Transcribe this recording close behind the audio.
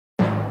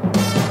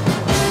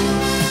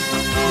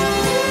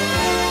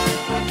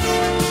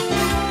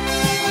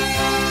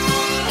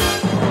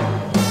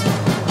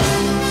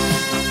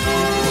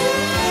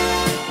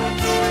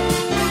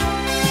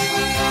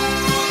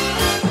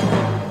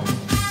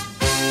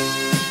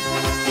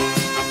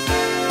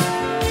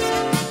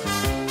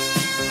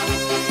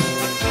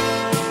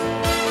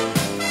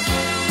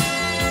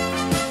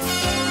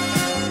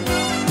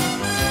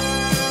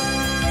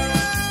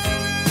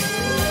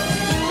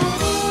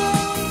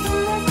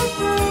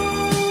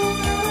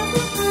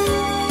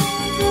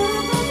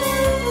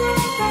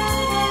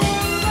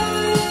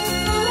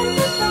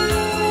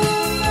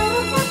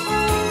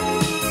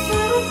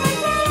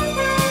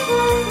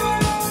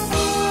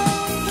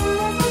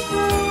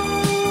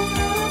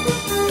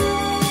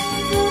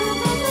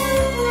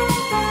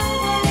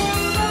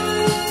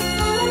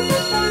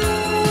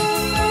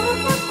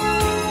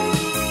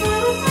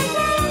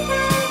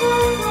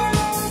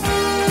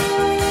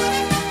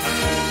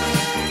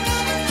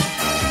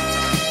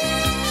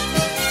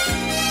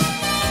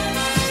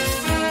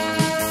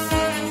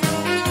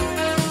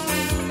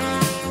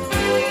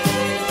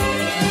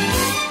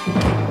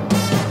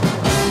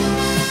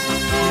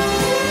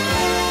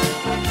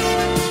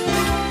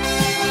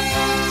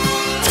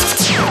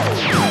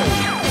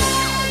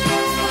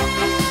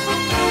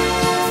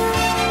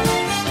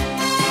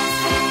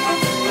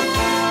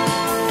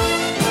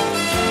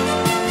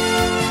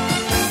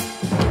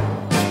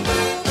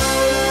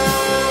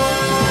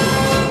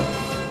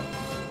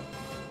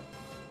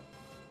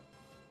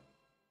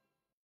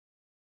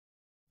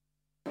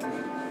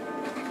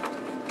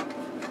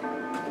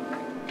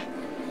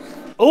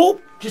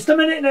Oh, just a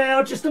minute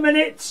now, just a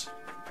minute.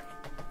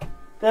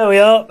 There we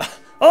are.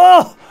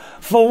 Oh,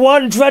 for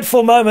one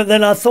dreadful moment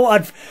then I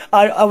thought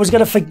I was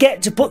going to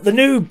forget to put the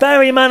new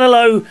Barry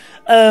Manilow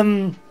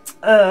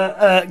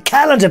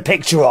calendar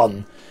picture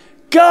on.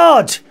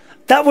 God,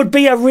 that would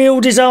be a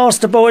real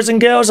disaster, boys and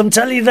girls, I'm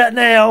telling you that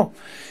now.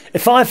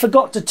 If I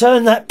forgot to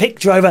turn that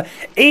picture over,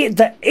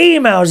 the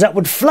emails that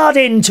would flood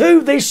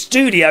into this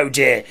studio,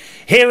 dear,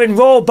 here in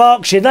Royal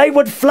Berkshire, they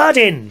would flood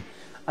in.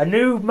 A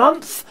new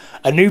month,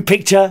 a new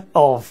picture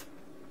of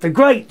the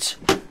great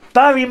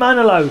Barry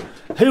Manilow,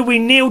 who we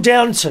kneel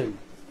down to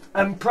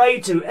and pray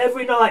to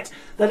every night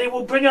that it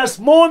will bring us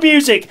more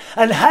music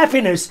and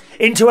happiness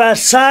into our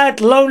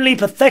sad, lonely,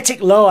 pathetic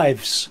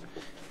lives.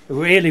 It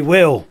really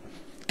will.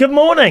 Good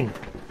morning.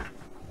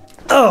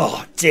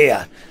 Oh,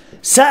 dear.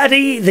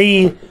 Saturday,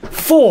 the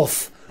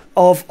 4th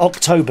of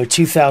October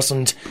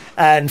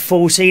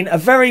 2014. A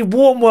very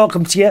warm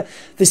welcome to you.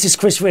 This is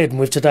Chris Reardon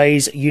with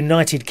today's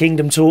United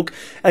Kingdom Talk.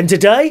 And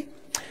today,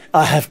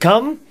 I had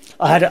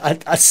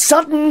a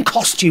sudden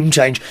costume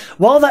change.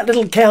 While that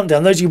little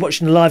countdown, those of you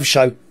watching the live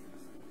show,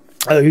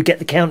 who get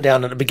the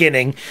countdown at the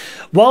beginning,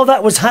 while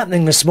that was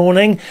happening this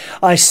morning,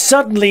 I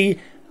suddenly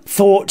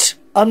thought,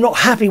 I'm not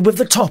happy with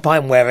the top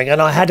I'm wearing,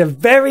 and I had a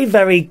very,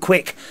 very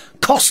quick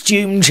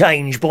costume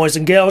change, boys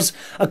and girls.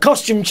 A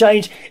costume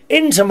change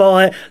into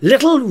my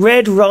Little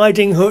Red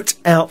Riding Hood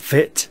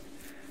outfit.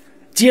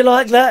 Do you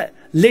like that?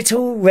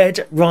 Little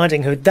Red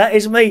Riding Hood. That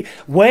is me.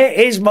 Where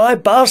is my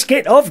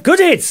basket of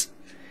goodies?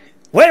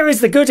 Where is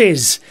the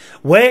goodies?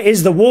 Where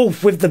is the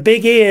wolf with the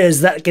big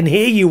ears that can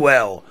hear you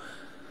well?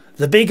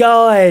 The big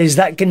eyes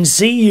that can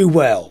see you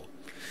well?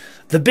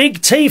 The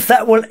big teeth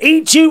that will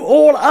eat you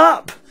all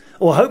up?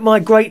 Well, I hope my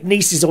great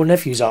nieces or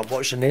nephews aren't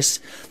watching this.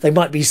 They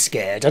might be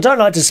scared. I don't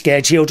like to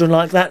scare children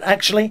like that,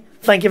 actually.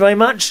 Thank you very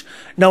much.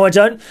 No, I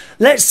don't.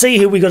 Let's see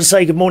who we got to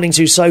say good morning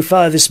to so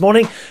far this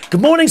morning.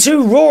 Good morning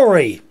to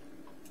Rory.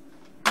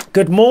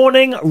 Good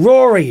morning,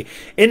 Rory,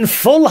 in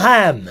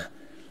Fulham.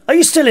 Are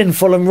you still in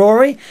Fulham,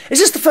 Rory? Is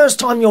this the first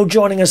time you're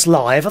joining us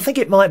live? I think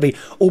it might be.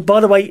 Oh,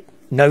 by the way,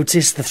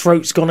 notice the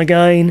throat's gone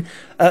again.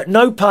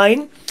 No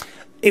pain.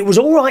 It was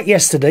all right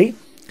yesterday,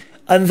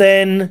 and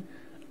then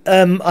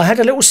I had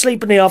a little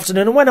sleep in the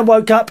afternoon, and when I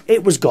woke up,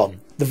 it was gone.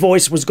 The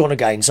voice was gone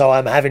again, so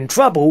I'm having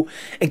trouble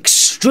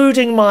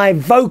extruding my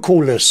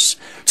vocalness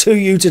to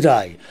you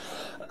today.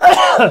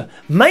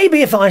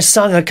 Maybe if I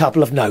sung a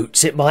couple of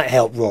notes, it might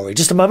help, Rory.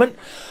 Just a moment.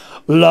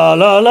 La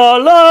la la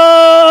la.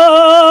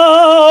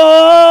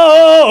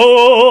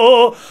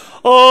 Oh,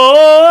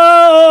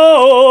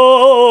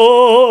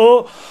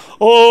 oh,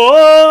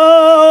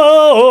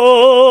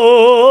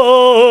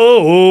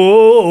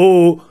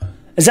 oh, oh.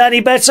 Is that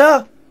any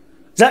better?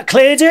 Has that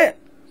cleared it?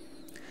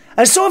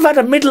 I sort of had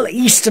a Middle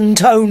Eastern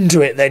tone to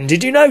it then.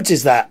 Did you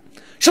notice that?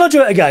 Shall I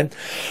do it again?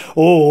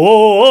 Oh,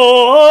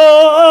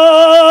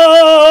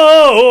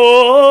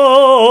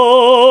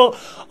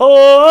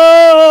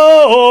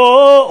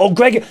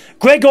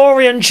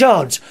 Gregorian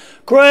chant.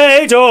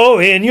 Credo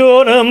in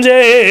unum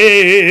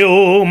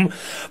Deum,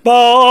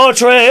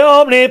 Patre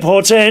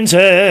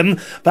omnipotentem,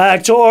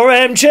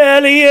 Pactorem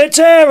Celi et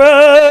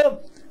terra.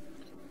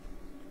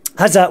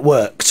 Has that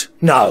worked?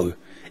 No.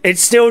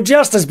 It's still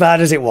just as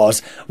bad as it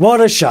was.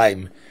 What a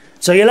shame.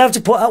 So you'll have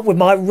to put up with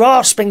my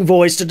rasping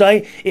voice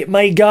today. It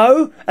may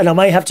go, and I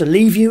may have to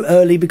leave you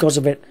early because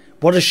of it.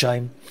 What a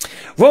shame.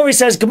 Rory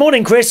says, good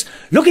morning, Chris.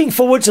 Looking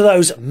forward to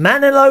those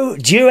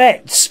Manilow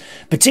duets,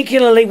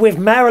 particularly with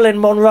Marilyn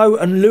Monroe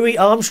and Louis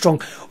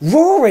Armstrong.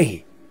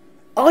 Rory,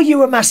 are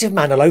you a massive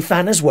Manilow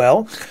fan as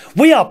well?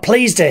 We are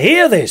pleased to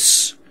hear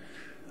this.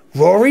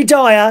 Rory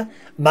Dyer,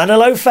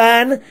 Manilow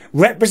fan,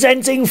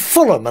 representing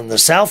Fulham and the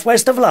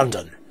southwest of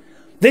London.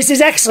 This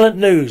is excellent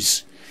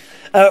news.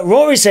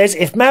 Rory says,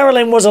 if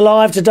Marilyn was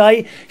alive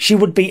today, she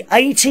would be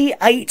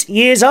 88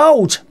 years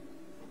old.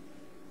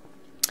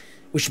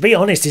 Which, to be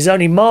honest, is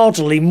only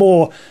marginally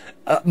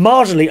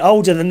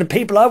older than the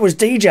people I was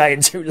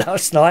DJing to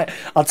last night.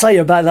 I'll tell you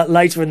about that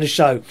later in the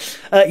show.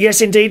 Yes,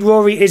 indeed,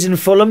 Rory is in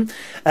Fulham.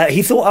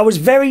 He thought I was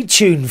very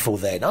tuneful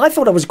then. I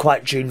thought I was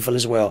quite tuneful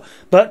as well.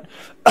 But...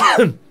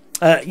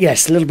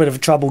 yes, a little bit of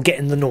trouble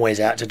getting the noise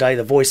out today.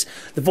 The voice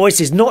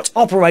is not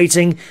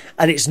operating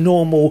at its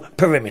normal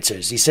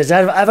perimeters. He says,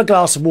 have a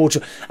glass of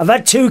water. I've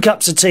had 2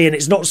 cups of tea and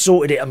it's not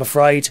sorted it, I'm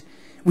afraid.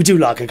 We do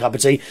like a cup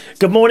of tea.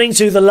 Good morning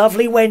to the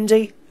lovely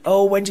Wendy.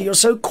 Oh, Wendy, you're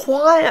so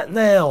quiet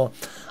now.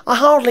 I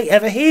hardly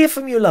ever hear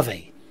from you,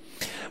 lovey.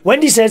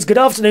 Wendy says, good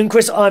afternoon,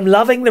 Chris. I'm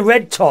loving the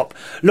red top.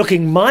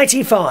 Looking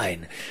mighty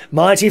fine.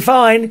 Mighty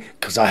fine,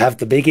 because I have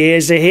the big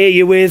ears to hear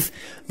you with,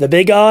 the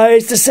big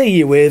eyes to see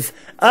you with,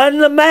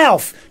 and the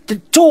mouth to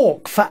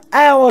talk for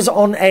hours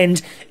on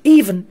end,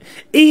 even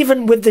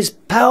with this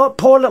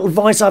poor little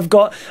voice I've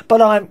got,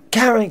 but I'm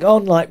carrying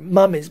on like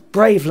Mummy's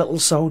brave little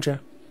soldier.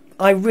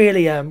 I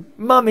really am.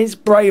 Mummy's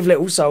brave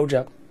little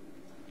soldier.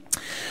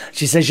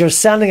 She says, you're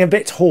sounding a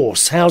bit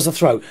hoarse. How's the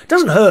throat?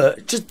 Doesn't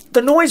hurt, just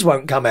the noise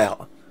won't come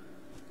out.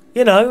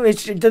 You know,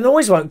 the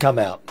noise won't come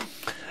out.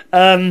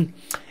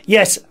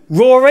 Yes,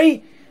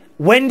 Rory,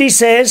 Wendy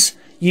says,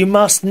 You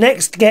must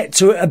next get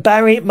to a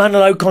Barry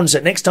Manilow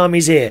concert next time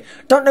he's here.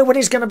 Don't know when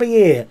he's going to be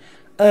here.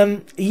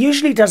 He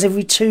usually does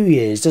every 2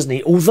 years, doesn't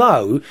he?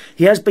 Although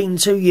he has been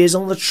 2 years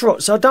on the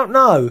trot, so I don't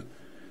know.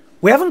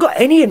 We haven't got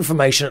any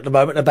information at the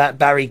moment about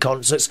Barry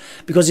concerts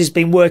because he's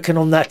been working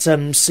on that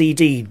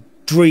CD,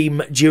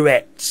 Dream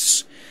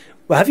Duets.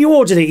 Well, have you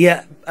ordered it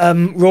yet,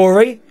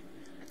 Rory?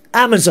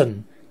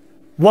 Amazon.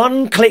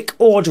 One-click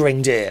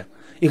ordering, dear.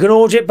 You can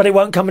order it, but it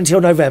won't come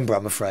until November,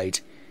 I'm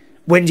afraid.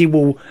 Wendy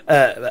will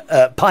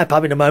pipe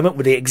up in a moment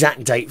with the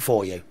exact date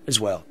for you as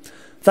well.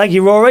 Thank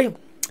you, Rory.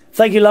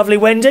 Thank you, lovely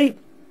Wendy.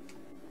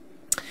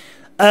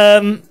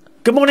 Good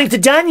morning to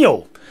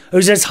Daniel,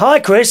 who says, "Hi,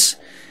 Chris.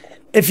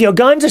 If you're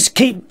going to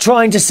keep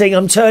trying to sing,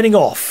 I'm turning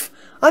off."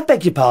 I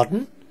beg your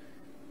pardon?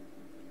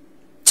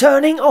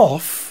 Turning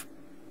off?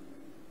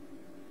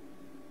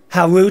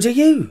 How rude are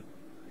you?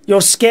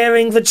 You're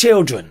scaring the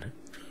children.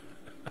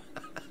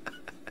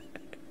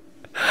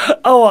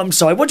 Oh, I'm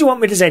sorry. What do you want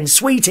me to send?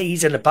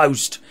 Sweeties in the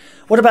post?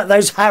 What about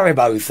those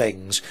Haribo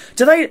things?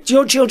 Do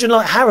your children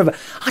like Haribo?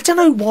 I don't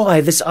know why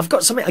I've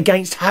got something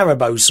against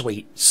Haribo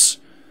sweets.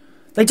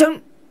 They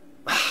don't...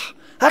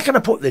 How can I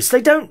put this?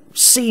 They don't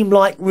seem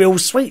like real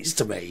sweets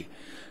to me.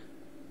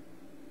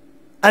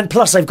 And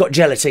plus they've got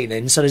gelatine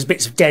in, so there's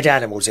bits of dead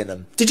animals in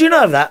them. Did you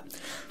know that?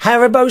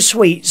 Haribo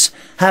sweets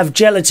have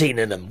gelatine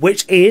in them,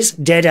 which is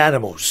dead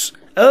animals.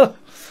 Oh,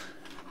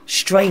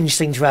 strange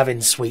thing to have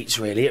in sweets,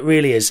 really. It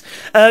really is.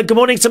 Good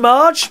morning to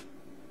Marge,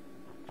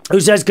 who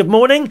says, "Good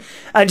morning,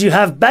 and you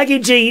have baggy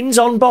jeans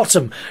on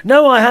bottom."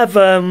 No, I have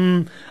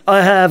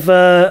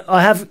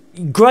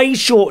grey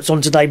shorts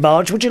on today,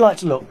 Marge. Would you like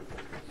to look?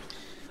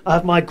 I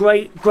have my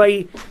grey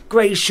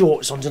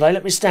shorts on today.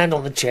 Let me stand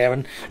on the chair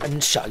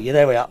and show you.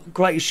 There we are.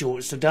 Grey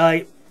shorts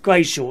today.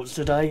 Grey shorts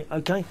today.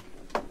 Okay.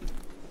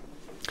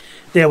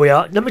 There we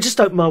are. Let me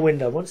just open my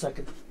window. 1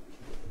 second.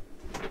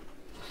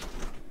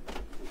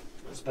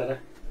 That's better.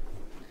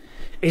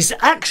 It's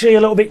actually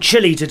a little bit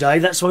chilly today.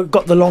 That's why I've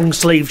got the long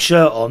sleeve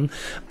shirt on.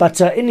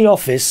 But in the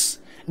office,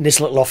 in this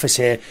little office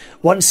here,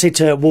 once it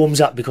warms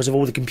up because of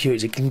all the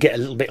computers, it can get a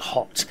little bit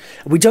hot.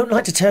 We don't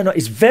like to turn on.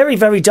 It's very,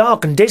 very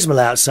dark and dismal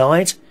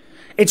outside.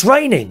 It's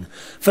raining.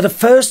 For the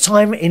first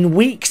time in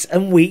weeks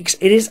and weeks,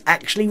 it is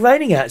actually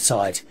raining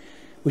outside,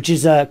 which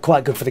is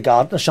quite good for the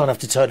garden. I shan't have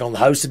to turn on the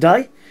hose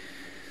today.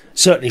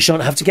 Certainly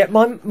shan't have to get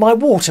my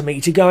water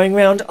meter going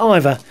round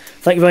either.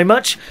 Thank you very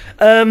much.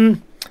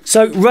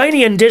 So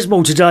rainy and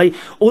dismal today,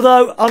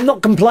 although I'm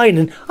not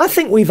complaining. I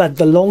think we've had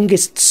the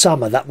longest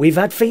summer that we've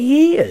had for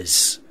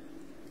years.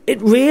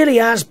 It really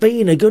has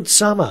been a good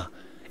summer.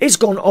 It's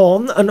gone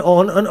on and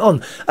on and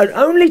on. And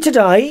only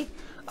today,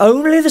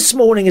 only this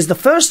morning is the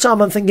first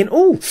time I'm thinking,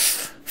 oh,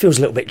 feels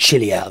a little bit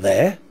chilly out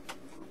there.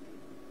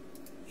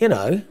 You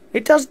know,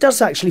 it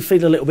does actually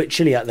feel a little bit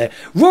chilly out there.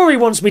 Rory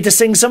wants me to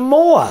sing some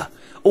more.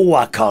 Oh,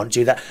 I can't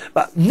do that.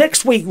 But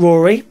next week,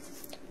 Rory,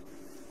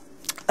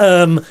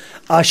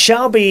 I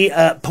shall be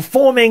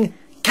performing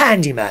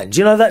Candyman. Do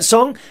you know that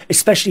song?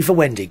 Especially for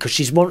Wendy, because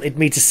she's wanted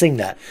me to sing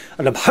that.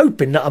 And I'm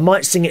hoping that I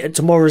might sing it at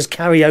tomorrow's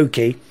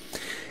karaoke.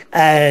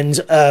 And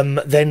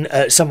then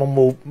someone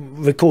will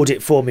record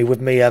it for me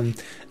with me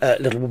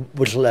little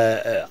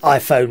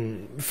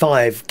iPhone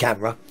 5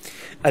 camera.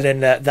 And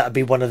then that'll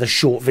be one of the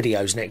short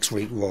videos next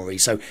week, Rory.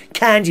 So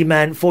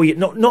Candyman for you,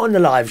 not on the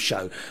live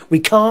show. We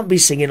can't be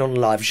singing on the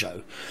live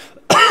show.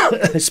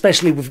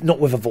 Especially not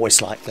with a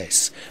voice like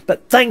this.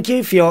 But thank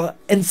you for your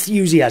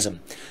enthusiasm.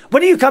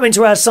 When are you coming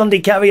to our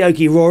Sunday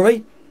karaoke,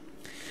 Rory?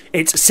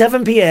 It's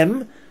 7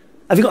 p.m.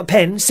 Have you got a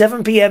pen?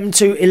 7 p.m.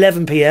 to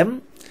 11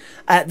 p.m.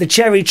 at the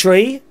Cherry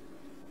Tree,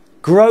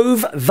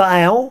 Grove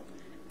Vale,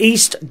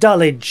 East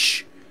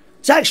Dulwich.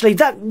 So actually,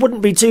 that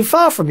wouldn't be too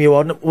far from you,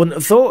 I wouldn't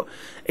have thought.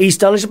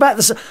 East Dulwich,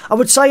 I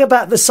would say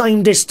about the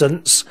same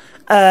distance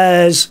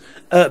as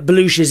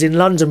Belushi's in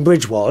London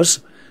Bridge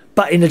was,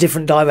 but in a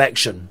different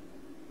direction.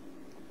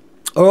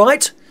 All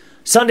right,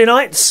 Sunday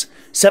nights,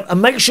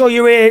 and make sure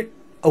you're here.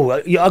 Oh,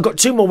 I've got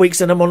 2 more weeks,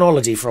 and I'm on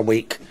holiday for a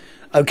week.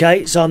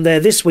 Okay, so I'm there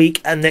this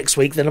week and next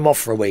week, then I'm off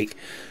for a week.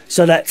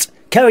 So that's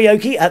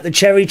karaoke at the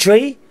Cherry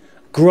Tree,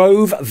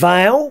 Grove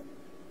Vale,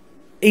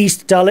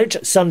 East Dulwich,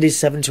 Sundays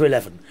 7 to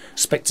 11.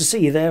 Expect to see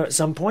you there at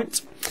some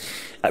point.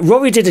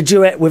 Rory did a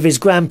duet with his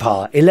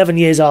grandpa 11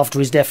 years after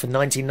his death in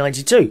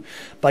 1992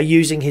 by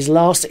using his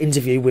last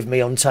interview with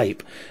me on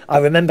tape. I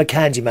remember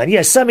Candyman.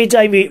 Yes, Sammy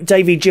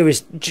Davy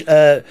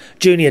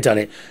Jr. done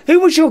it. Who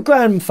was your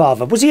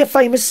grandfather? Was he a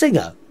famous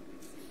singer?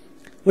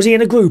 Was he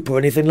in a group or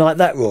anything like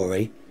that,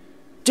 Rory?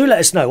 Do let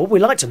us know. Well, we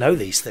like to know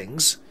these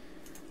things.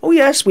 Oh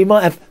yes, we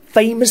might have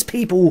famous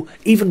people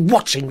even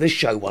watching this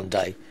show one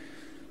day.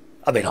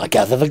 I mean, I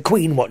gather the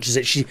Queen watches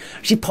it.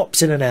 She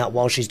pops in and out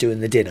while she's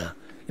doing the dinner.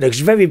 You know,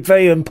 she's very,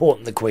 very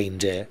important, the Queen,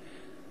 dear.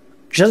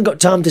 She hasn't got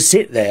time to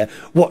sit there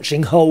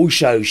watching whole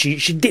shows.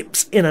 She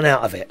dips in and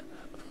out of it.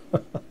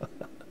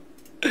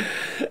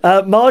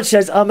 Marge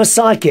says, I'm a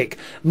psychic.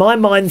 My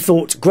mind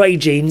thought grey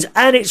jeans,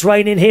 and it's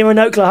raining here in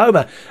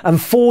Oklahoma,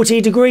 and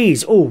 40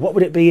 degrees. Oh, what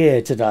would it be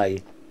here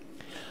today?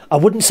 I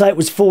wouldn't say it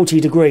was 40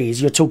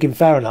 degrees. You're talking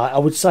Fahrenheit. I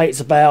would say it's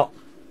about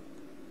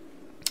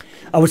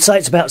I would say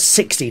it's about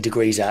 60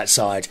 degrees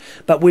outside,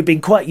 but we've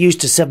been quite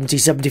used to 70,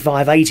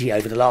 75, 80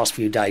 over the last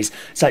few days,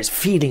 so it's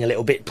feeling a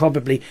little bit,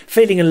 probably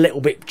feeling a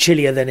little bit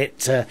chillier than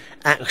it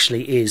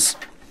actually is.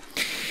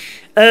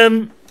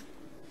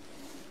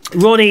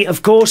 Ronnie,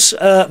 of course,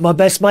 my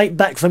best mate,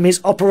 back from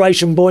his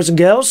operation, boys and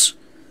girls.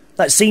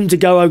 That seemed to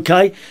go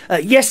okay.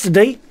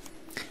 Yesterday,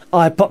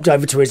 I popped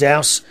over to his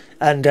house,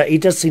 and he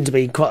does seem to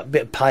be in quite a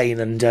bit of pain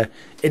and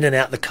in and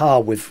out the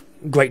car with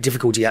great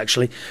difficulty,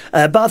 actually.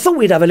 But I thought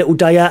we'd have a little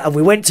day out, and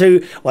we went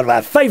to one of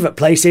our favourite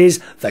places,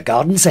 the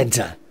garden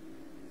centre.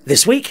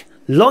 This week,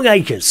 Long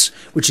Acres,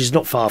 which is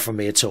not far from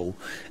me at all.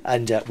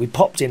 And we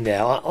popped in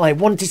there. I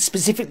wanted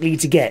specifically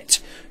to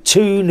get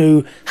 2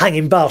 new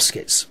hanging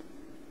baskets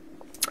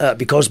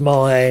because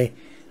my...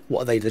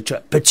 what are they?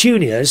 The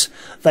petunias,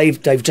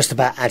 they've just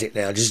about had it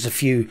now. Just a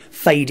few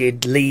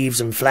faded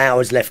leaves and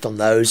flowers left on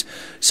those.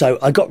 So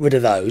I got rid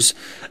of those.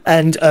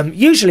 And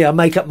usually I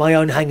make up my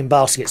own hanging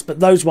baskets,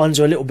 but those ones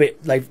are a little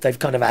bit, they've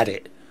kind of had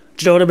it.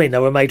 Do you know what I mean? They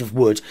were made of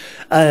wood.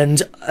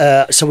 And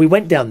so we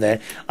went down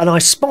there and I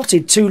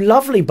spotted 2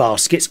 lovely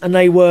baskets, and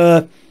they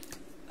were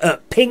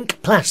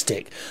pink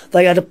plastic.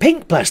 They had a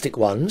pink plastic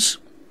ones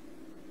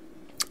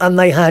and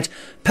they had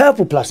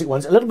purple plastic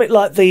ones, a little bit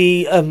like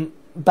the...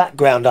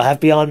 background I have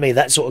behind me,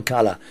 that sort of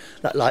colour,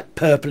 that like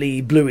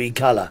purpley bluey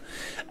colour.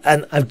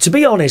 And to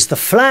be honest, the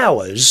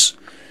flowers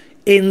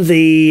in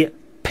the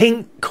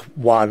pink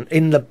one,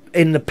 in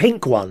the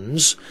pink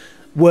ones,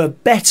 were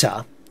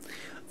better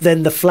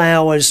than the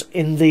flowers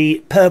in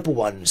the purple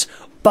ones.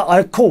 But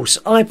of course,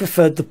 I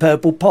preferred the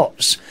purple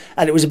pots,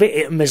 and it was a bit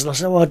hit and miss. And I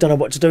said, "Oh, I don't know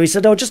what to do." He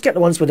said, "Oh, just get the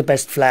ones with the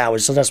best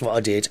flowers." So that's what I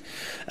did.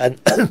 And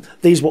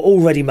these were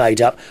already made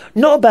up.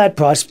 Not a bad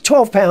price,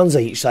 £12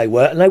 each they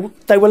were, and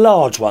they were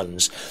large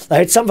ones. They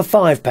had some for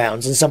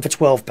 £5 and some for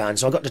 £12.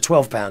 So I got the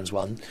 £12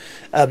 one,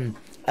 and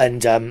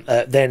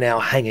they're now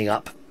hanging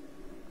up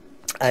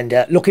and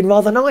looking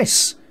rather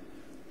nice.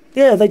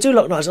 Yeah, they do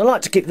look nice. I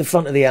like to keep the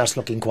front of the house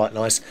looking quite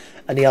nice,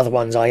 and the other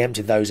ones I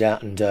emptied those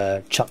out and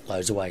chucked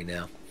those away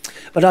now.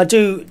 But I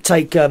do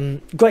take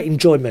great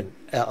enjoyment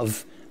out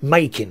of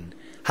making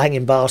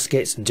hanging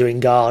baskets and doing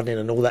gardening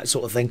and all that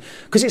sort of thing,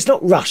 because it's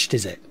not rushed,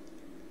 is it?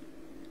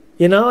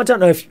 You know, I don't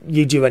know if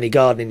you do any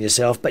gardening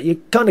yourself, but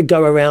you kind of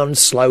go around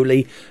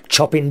slowly,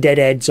 chopping dead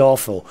heads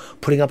off or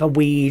putting up a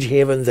weed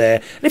here and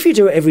there. And if you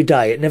do it every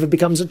day, it never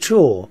becomes a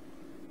chore.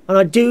 And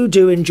I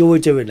do enjoy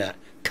doing that.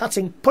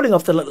 Cutting, pulling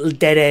off the little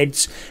dead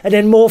heads, and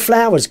then more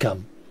flowers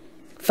come.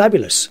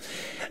 Fabulous.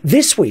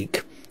 This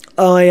week,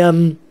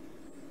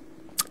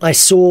 I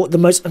saw the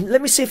most...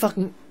 let me see if I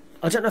can...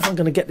 I don't know if I'm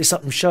going to get this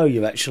up and show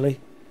you, actually.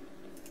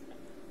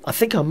 I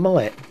think I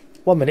might.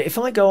 1 minute. If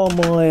I go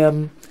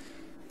on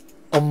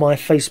my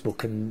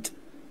Facebook and...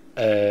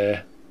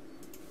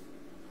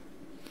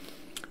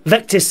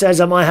 Vectis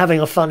says, am I having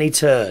a funny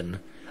turn?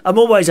 I'm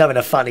always having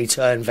a funny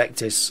turn,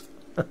 Vectis.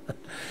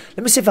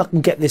 Let me see if I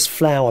can get this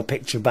flower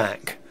picture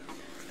back.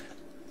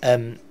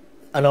 And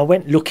I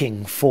went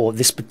looking for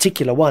this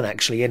particular one,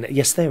 actually. And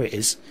yes, there it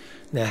is.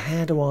 Now,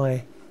 how do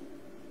I...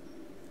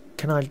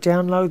 Can I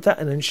download that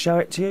and then show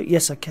it to you?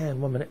 Yes, I can.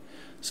 1 minute.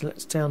 So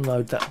let's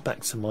download that back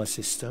to my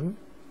system.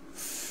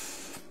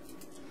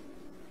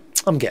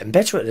 I'm getting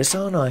better at this,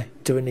 aren't I?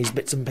 Doing these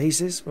bits and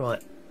pieces.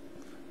 Right.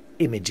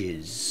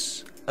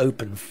 Images.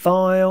 Open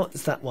file.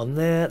 It's that one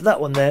there.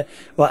 That one there.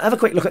 Right, have a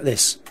quick look at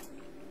this.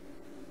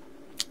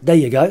 There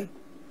you go.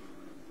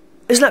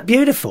 Isn't that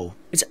beautiful?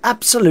 It's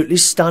absolutely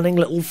stunning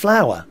little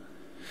flower.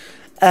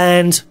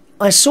 And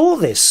I saw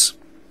this.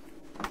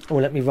 Oh,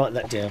 let me write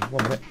that down.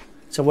 1 minute.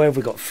 So where have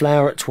we got?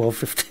 Flower at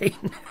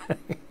 12:15.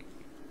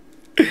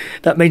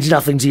 That means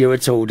nothing to you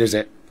at all, does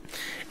it?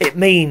 It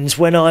means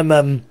when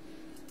I'm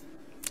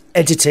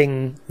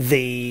editing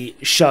the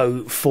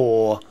show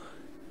for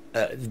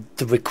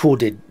the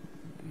recorded...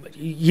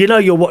 You know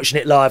you're watching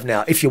it live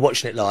now, if you're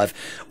watching it live.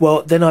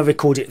 Well, then I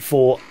record it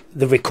for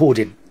the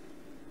recorded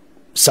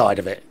side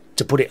of it,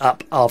 to put it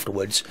up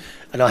afterwards.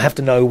 And I have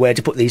to know where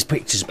to put these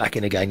pictures back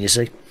in again, you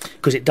see.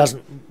 Because it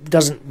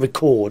doesn't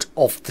record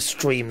off the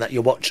stream that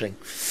you're watching.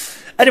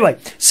 Anyway,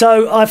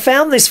 so I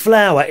found this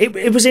flower.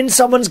 It was in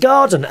someone's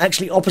garden,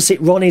 actually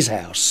opposite Ronnie's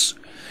house.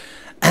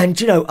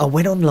 And, you know, I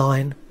went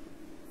online.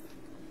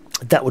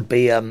 That would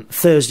be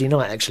Thursday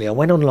night, actually. I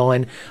went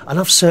online and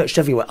I've searched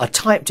everywhere. I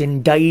typed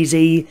in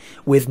daisy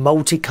with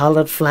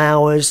multicoloured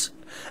flowers,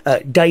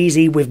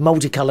 daisy with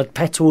multicoloured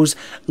petals,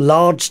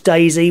 large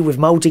daisy with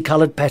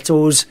multicoloured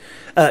petals,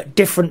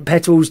 different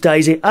petals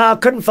daisy. I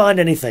couldn't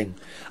find anything.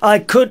 I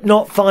could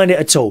not find it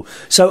at all.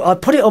 So I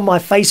put it on my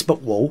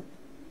Facebook wall.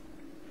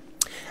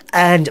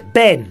 And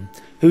Ben,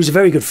 who's a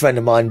very good friend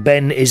of mine,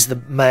 Ben is the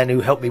man who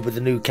helped me with the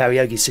new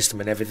karaoke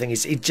system and everything.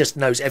 He just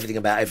knows everything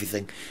about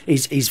everything.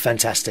 He's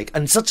fantastic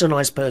and such a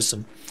nice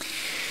person.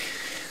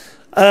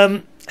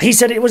 He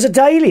said it was a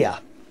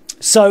dahlia.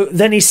 So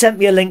then he sent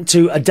me a link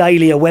to a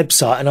dahlia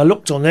website, and I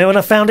looked on there and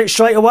I found it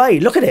straight away.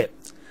 Look at it.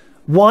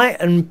 White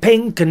and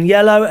pink and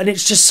yellow, and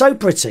it's just so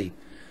pretty.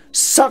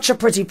 Such a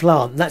pretty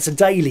plant. That's a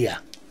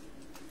dahlia.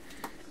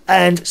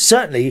 And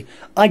certainly,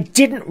 I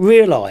didn't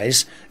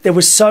realise there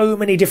were so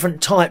many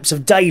different types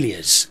of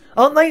dahlias.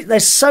 Aren't they? They're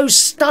so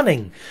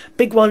stunning.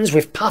 Big ones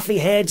with puffy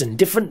heads and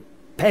different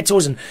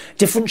petals and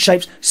different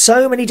shapes.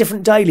 So many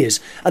different dahlias.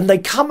 And they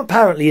come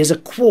apparently as a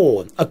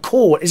corn. A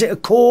corn. Is it a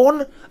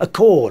corn? A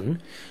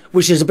corn,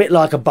 which is a bit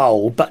like a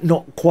bowl, but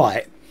not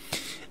quite.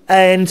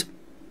 And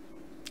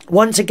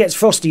once it gets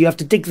frosty, you have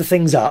to dig the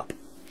things up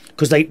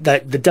because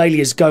the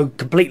dahlias go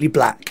completely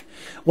black.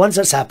 Once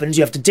that's happened,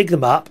 you have to dig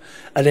them up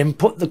and then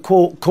put the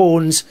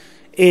corns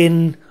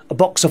in a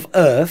box of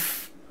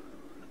earth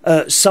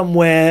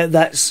somewhere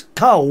that's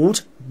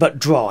cold but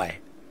dry,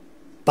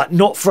 but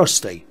not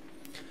frosty.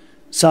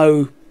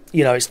 So,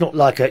 you know, it's not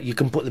like you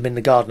can put them in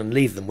the garden and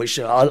leave them, which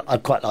I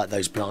quite like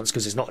those plants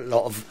because there's not a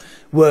lot of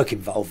work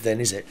involved then,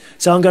 is it?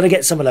 So I'm going to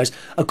get some of those.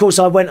 Of course,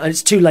 I went, and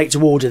it's too late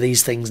to order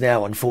these things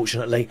now,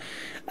 unfortunately.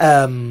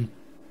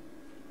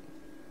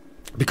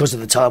 Because of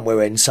the time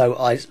we're in, so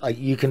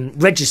you can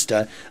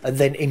register, and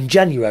then in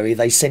January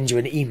they send you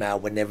an email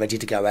when they're ready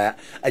to go out,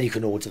 and you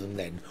can order them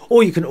then,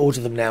 or you can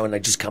order them now and they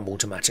just come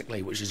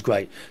automatically, which is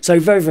great. So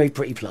very, very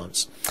pretty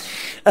plants.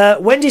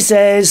 Wendy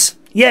says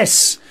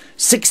yes,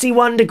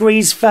 61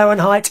 degrees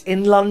Fahrenheit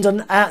in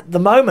London at the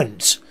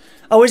moment.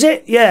 Oh, is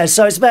it? Yeah,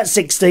 so it's about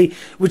 60,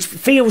 which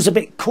feels a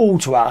bit cool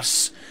to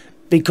us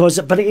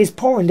but it is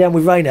pouring down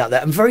with rain out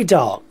there and very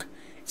dark.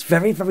 It's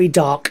very, very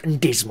dark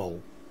and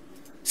dismal.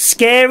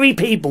 Scary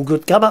people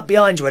could come up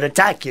behind you and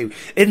attack you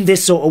in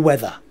this sort of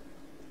weather.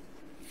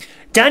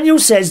 Daniel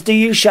says, do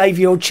you shave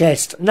your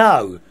chest?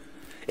 No.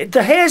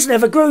 The hairs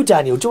never grew,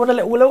 Daniel. Do you want a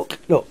little look?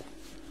 Look.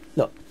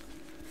 Look.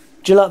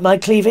 Do you like my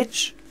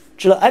cleavage?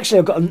 Do you like... Actually,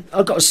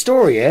 I've got a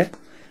story here.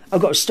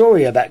 I've got a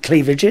story about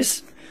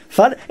cleavages.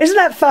 Fun. Isn't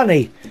that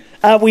funny?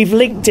 We've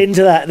linked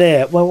into that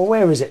there. Well,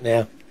 where is it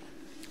now?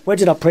 Where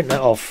did I print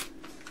that off?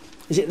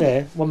 Is it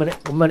there? 1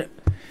 minute. 1 minute.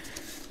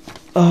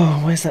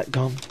 Oh, where's that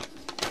gone?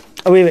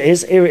 Oh, here it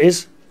is. Here it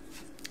is.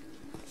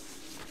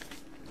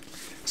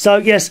 So,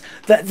 yes,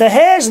 the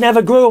hairs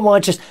never grew on my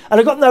chest. And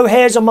I've got no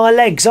hairs on my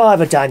legs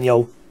either,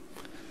 Daniel.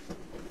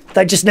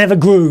 They just never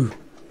grew.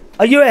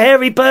 Are you a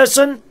hairy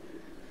person?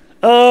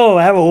 Oh,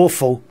 how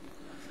awful.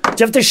 Do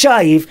you have to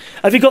shave?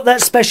 Have you got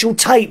that special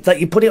tape that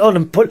you put it on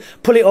and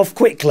pull it off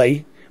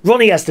quickly?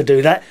 Ronnie has to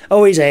do that.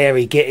 Oh, he's a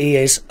hairy git, he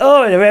is.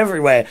 Oh, they're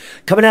everywhere.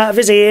 Coming out of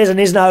his ears and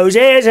his nose.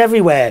 Hairs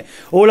everywhere.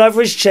 All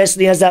over his chest,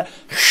 and he has that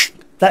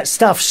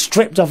stuff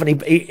stripped off,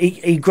 and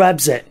he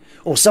grabs it,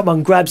 or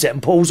someone grabs it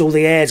and pulls all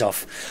the hairs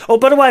off. Oh,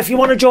 by the way, if you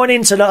want to join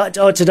in tonight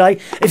or today,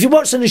 if you're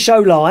watching the show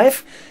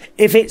live,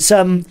 if it's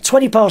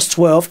 20 past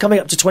 12, coming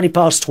up to 20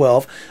 past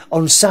 12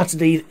 on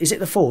Saturday, is it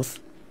the 4th?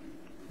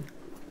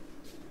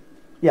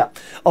 Yeah,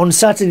 on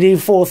Saturday,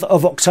 4th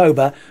of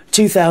October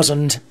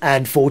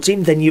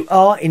 2014, then you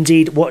are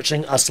indeed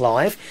watching us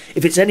live.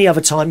 If it's any other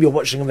time, you're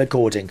watching a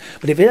recording.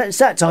 But if it's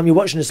that time, you're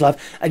watching us live,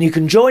 and you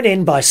can join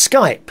in by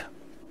Skype.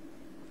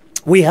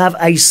 We have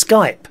a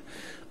Skype.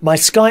 My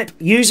Skype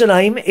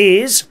username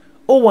is,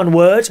 all one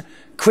word,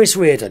 Chris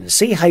Reardon.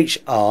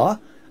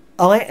 CHRISREARDON.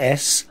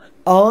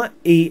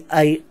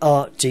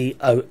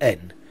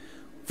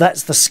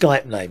 That's the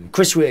Skype name.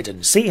 Chris Reardon.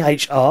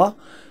 CHRISREARDON.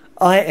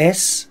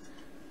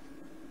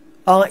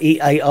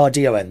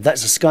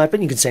 That's a Skype,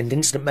 and you can send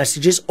instant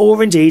messages,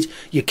 or indeed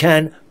you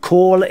can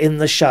call in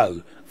the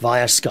show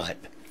via Skype.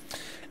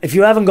 If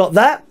you haven't got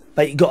that,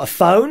 but you've got a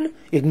phone,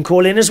 you can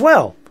call in as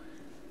well.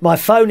 My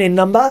phone-in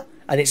number,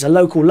 and it's a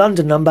local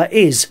London number,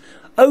 is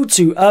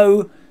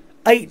 020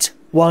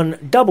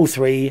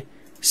 8133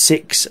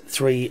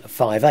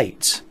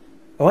 6358.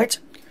 Alright?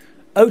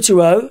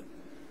 020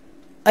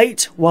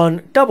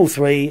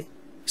 8133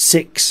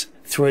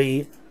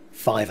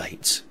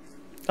 6358.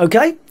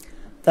 Okay?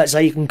 That's how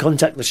you can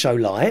contact the show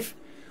live.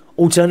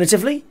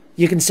 Alternatively,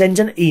 you can send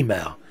an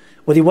email.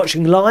 Whether you're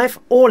watching live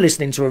or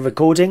listening to a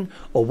recording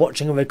or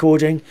watching a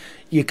recording,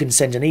 you can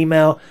send an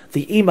email.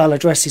 The email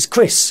address is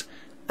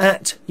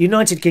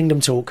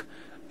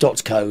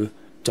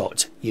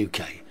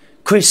chris@unitedkingdomtalk.co.uk.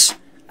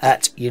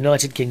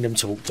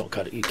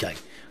 chris@unitedkingdomtalk.co.uk.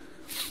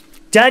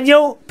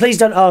 Daniel, please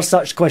don't ask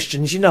such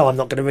questions. You know I'm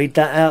not going to read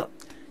that out.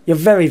 You're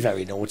very,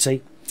 very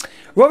naughty.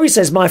 Rory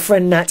says, my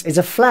friend Nat is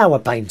a flower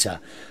painter.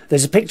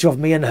 There's a picture of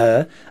me and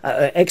her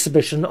at an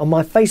exhibition on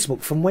my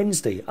Facebook from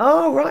Wednesday.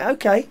 Oh, right,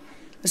 okay.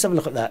 Let's have a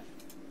look at that.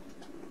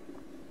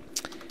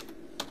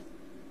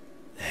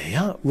 There you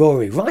are,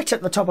 Rory, right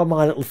at the top of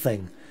my little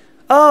thing.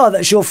 Oh,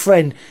 that's your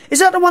friend. Is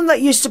that the one that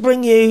used to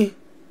bring you...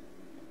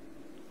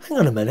 Hang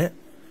on a minute.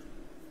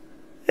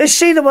 Is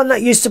she the one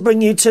that used to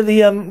bring you to the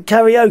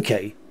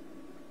karaoke?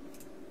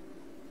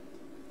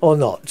 Or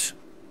not?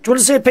 Do you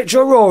want to see a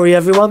picture of Rory,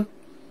 everyone?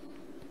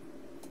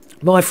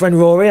 My friend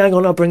Rory, hang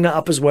on, I'll bring that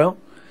up as well.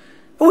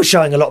 Oh, we're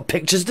showing a lot of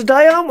pictures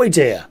today, aren't we,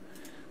 dear?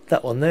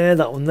 That one there,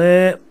 that one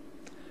there.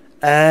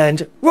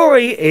 And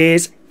Rory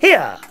is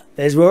here.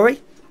 There's Rory.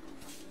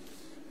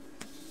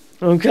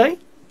 Okay.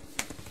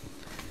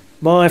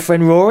 My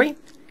friend Rory.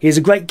 He's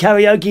a great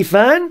karaoke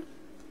fan.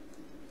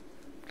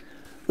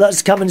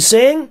 Let's come and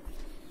sing.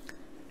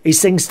 He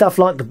sings stuff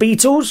like the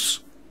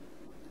Beatles.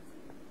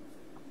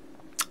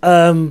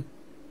 Can't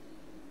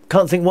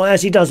think what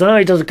else he does. I know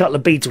he does a couple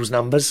of Beatles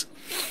numbers.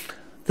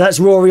 That's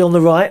Rory on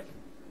the right.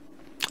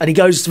 And he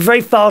goes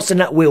very fast in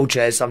that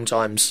wheelchair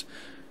sometimes.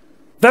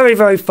 Very,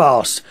 very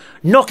fast.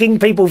 Knocking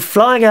people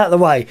flying out of the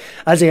way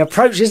as he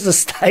approaches the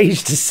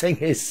stage to sing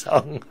his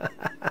song.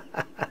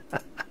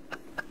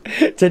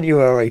 Didn't you,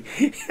 Rory?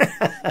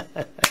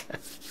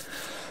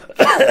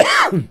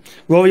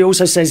 Rory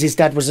also says his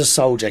dad was a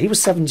soldier. He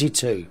was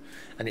 72.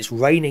 And it's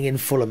raining in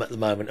Fulham at the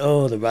moment.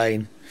 Oh, the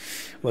rain.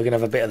 We're going to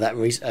have a bit of that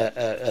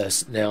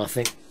now, I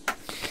think.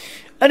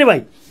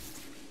 Anyway,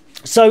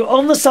 so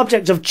on the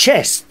subject of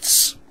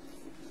chests,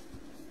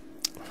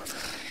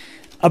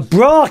 a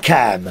bra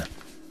cam.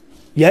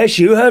 Yes,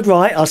 you heard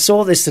right. I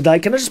saw this today.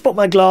 Can I just put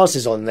my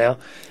glasses on now?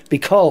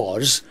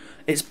 Because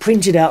it's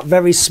printed out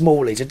very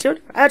smallly.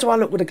 How do I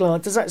look with a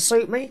glass? Does that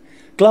suit me?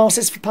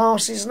 Glasses for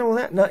passes and all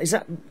that? No, is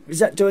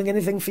that doing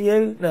anything for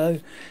you?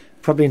 No,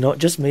 probably not.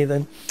 Just me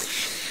then.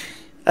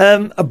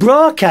 A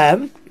bra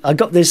cam. I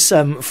got this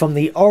from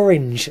the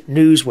Orange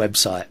News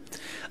website.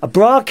 A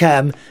bra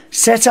cam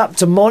set up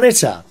to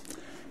monitor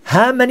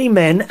how many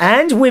men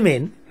and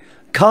women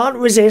can't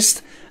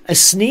resist a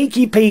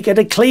sneaky peek at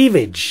a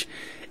cleavage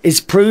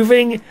is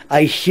proving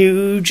a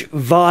huge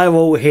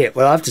viral hit.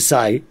 Well, I have to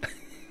say,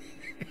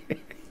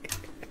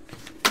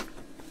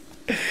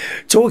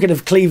 talking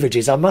of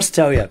cleavages, I must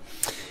tell you,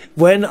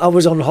 when I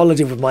was on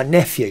holiday with my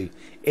nephew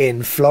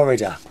in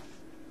Florida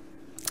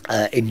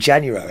in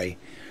January,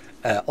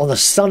 on a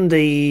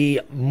Sunday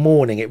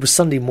morning, it was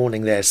Sunday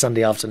morning there,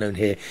 Sunday afternoon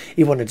here,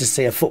 he wanted to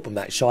see a football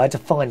match, so I had to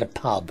find a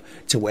pub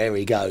to where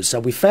he goes. So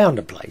we found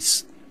a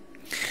place,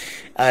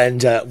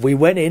 and we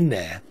went in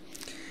there,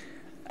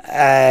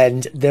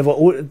 and there were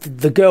all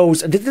the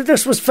girls.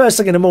 This was first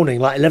thing in the morning,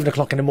 like 11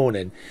 o'clock in the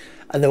morning,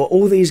 and there were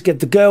all these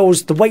the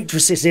girls, the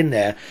waitresses in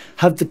there,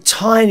 had the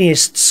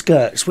tiniest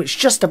skirts, which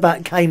just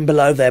about came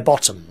below their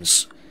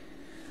bottoms,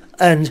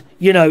 and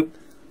you know,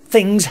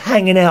 things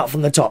hanging out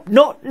from the top,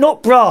 not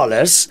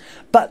braless,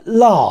 but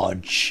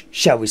large,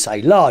 shall we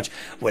say, large.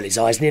 Well, his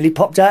eyes nearly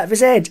popped out of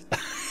his head.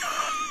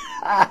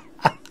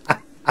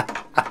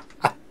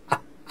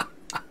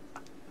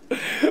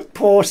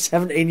 Poor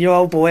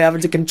 17-year-old boy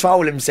having to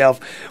control himself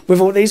with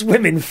all these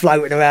women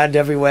floating around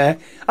everywhere.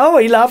 Oh,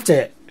 he loved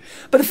it.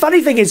 But the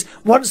funny thing is,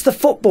 once the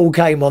football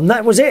came on,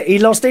 that was it. He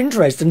lost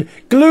interest and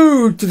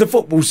glued to the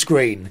football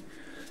screen.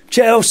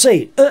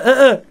 Chelsea,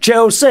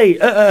 Chelsea,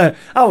 I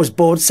was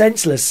bored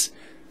senseless.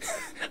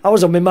 I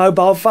was on my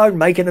mobile phone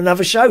making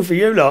another show for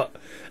you lot.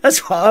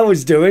 That's what I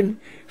was doing.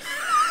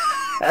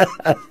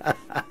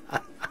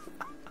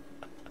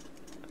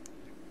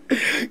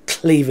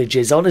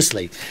 Cleavages,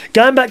 honestly.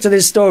 Going back to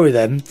this story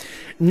then,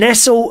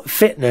 Nestle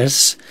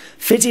Fitness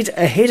fitted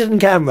a hidden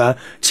camera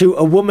to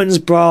a woman's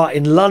bra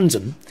in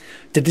London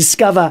to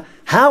discover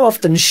how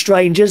often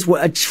strangers were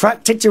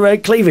attracted to her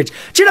cleavage.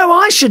 Do you know,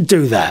 I should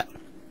do that.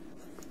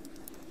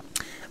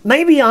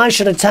 Maybe I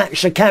should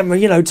attach a camera,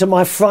 you know, to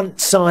my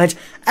front side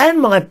and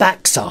my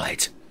back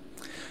side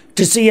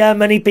to see how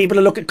many people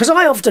are looking. Because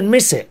I often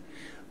miss it.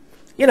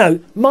 You know,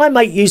 my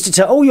mate used to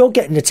tell, oh, you're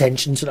getting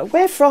attention tonight.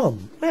 Where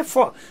from? Where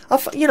from? I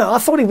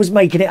thought he was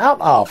making it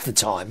up half the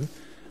time.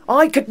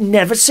 I could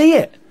never see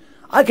it.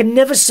 I can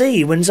never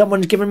see when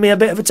someone's giving me a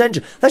bit of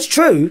attention. That's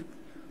true.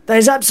 That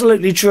is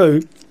absolutely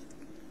true.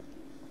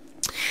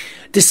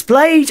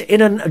 Displaying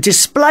in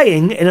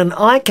an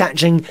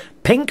eye-catching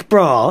pink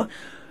bra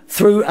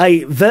through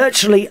a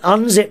virtually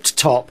unzipped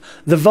top,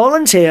 the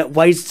volunteer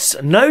wastes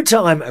no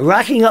time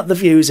racking up the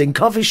views in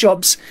coffee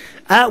shops,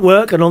 at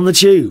work and on the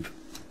tube.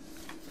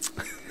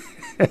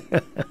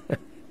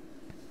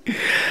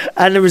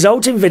 And the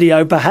resulting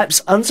video, perhaps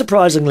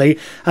unsurprisingly,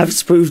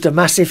 has proved a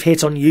massive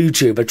hit on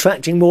YouTube,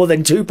 attracting more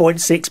than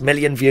 2.6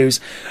 million views.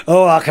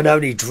 Oh, I can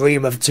only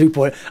dream of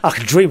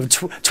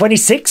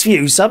 26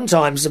 views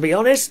sometimes, to be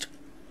honest.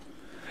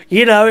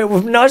 You know, it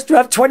would be nice to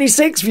have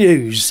 26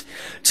 views.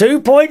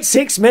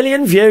 2.6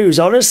 million views,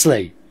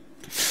 honestly.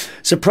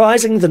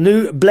 Surprising, the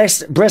new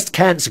breast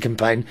cancer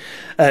campaign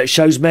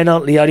shows men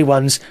aren't the only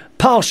ones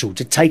partial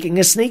to taking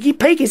a sneaky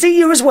peek. Is it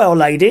you as well,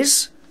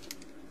 ladies?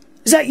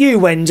 Is that you,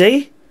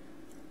 Wendy?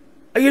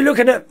 Are you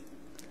looking at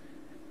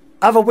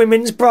other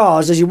women's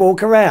bras as you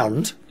walk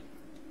around?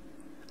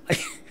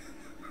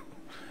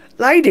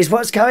 Ladies,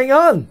 what's going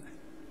on?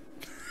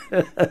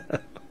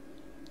 The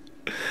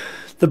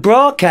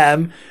bra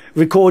cam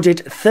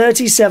recorded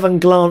 37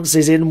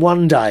 glances in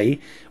one day,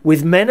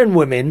 with men and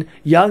women,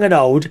 young and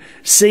old,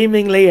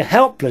 seemingly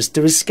helpless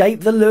to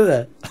escape the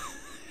lure.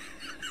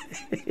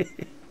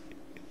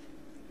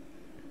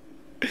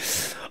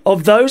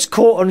 Of those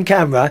caught on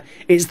camera,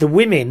 it's the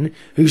women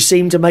who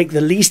seem to make the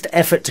least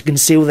effort to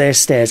conceal their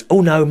stares. Oh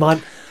no,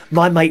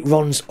 my mate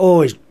Ron's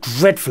always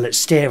dreadful at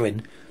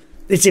staring.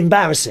 It's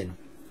embarrassing.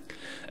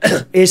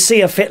 He'll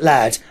see a fit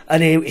lad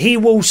and he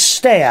will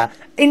stare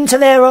into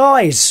their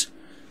eyes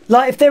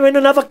like if they're in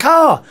another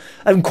car.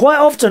 And quite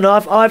often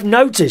I've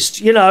noticed,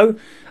 you know,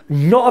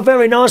 not a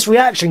very nice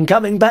reaction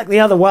coming back the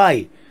other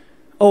way.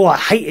 Oh, I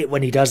hate it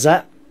when he does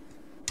that.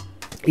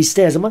 He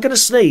stares. Am I going to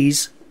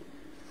sneeze?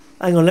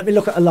 Hang on, let me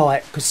look at a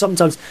light, because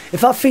sometimes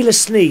if I feel a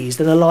sneeze,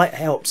 then a light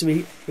helps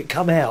me it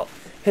come out.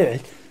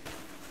 Here.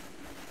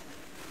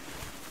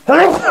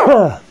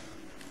 Oh,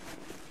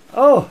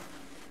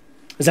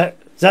 is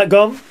that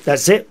gone?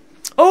 That's it.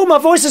 Oh, my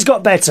voice has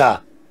got better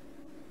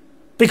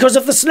because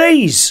of the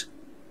sneeze.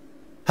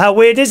 How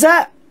weird is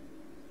that?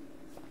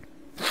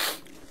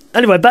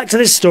 Anyway, back to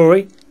this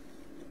story.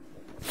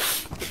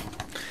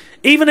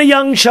 Even a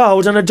young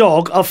child and a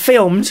dog are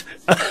filmed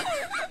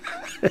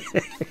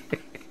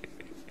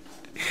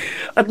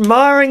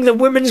admiring the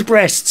women's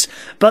breasts,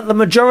 but the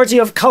majority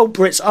of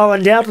culprits are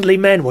undoubtedly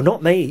men. Well,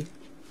 not me.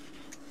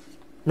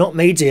 Not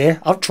me, dear.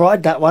 I've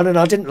tried that one and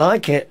I didn't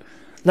like it.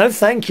 No,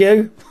 thank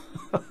you.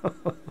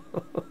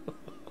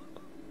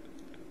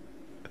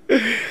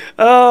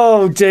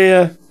 Oh,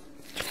 dear.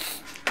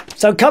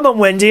 So come on,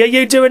 Wendy, are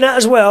you doing that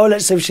as well?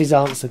 Let's see if she's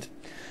answered.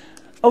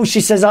 Oh,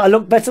 she says I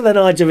look better than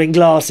I do in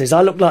glasses.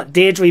 I look like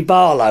Deirdre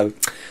Barlow.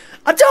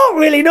 I don't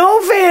really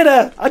know,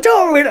 Fiona. I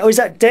don't really... Oh, is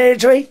that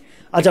Deirdre?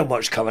 I don't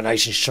watch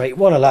Coronation Street.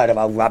 What a load of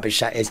old rubbish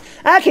that is.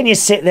 How can you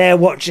sit there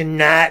watching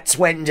that,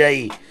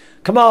 Wendy?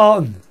 Come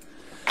on.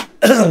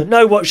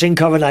 No watching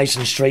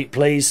Coronation Street,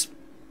 please.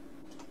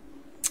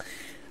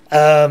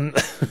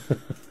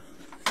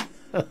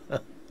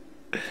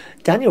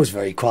 Daniel's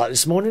very quiet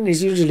this morning.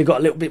 He's usually got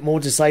a little bit more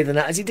to say than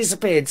that. Has he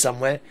disappeared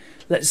somewhere?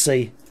 Let's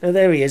see. Oh,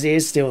 there he is. He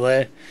is still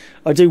there.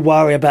 I do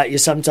worry about you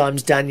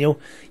sometimes, Daniel.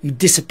 You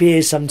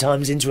disappear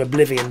sometimes into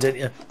oblivion, don't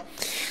you?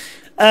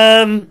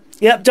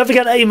 Yep, don't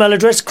forget the email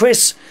address,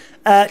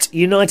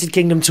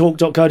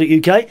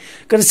 chris@unitedkingdomtalk.co.uk.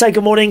 Got to say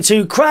good morning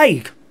to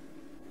Craig,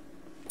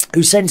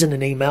 who sent in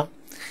an email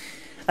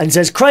and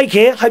says, Craig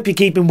here, hope you're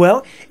keeping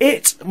well.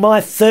 It's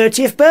my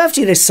 30th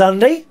birthday this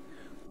Sunday.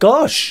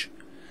 Gosh,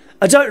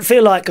 I don't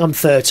feel like I'm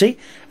 30,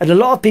 and a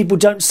lot of people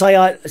don't say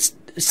I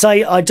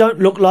don't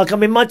look like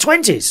I'm in my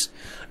 20s.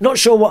 Not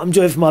sure what I'm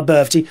doing for my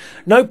birthday.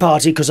 No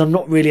party, because I'm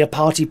not really a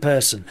party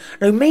person.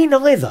 No, me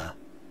neither.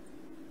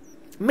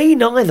 Me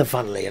neither,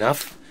 funnily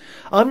enough.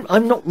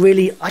 I'm not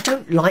really... I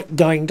don't like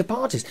going to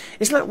parties.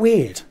 Isn't that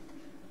weird?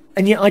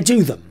 And yet I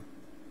do them.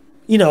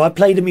 You know, I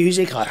play the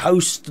music, I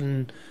host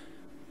and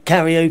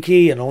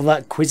karaoke and all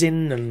that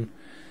quizzing, and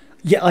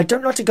yet I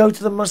don't like to go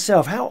to them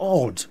myself. How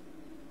odd.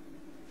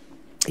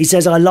 He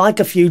says, I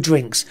like a few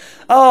drinks.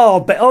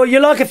 Oh,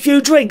 you like a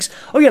few drinks?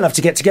 Oh, you'll have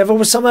to get together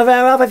with some of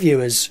our other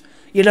viewers.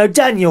 You know,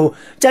 Daniel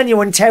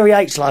and Terry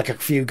H like a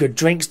few good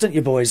drinks, don't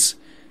you, boys?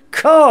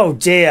 Oh,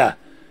 dear.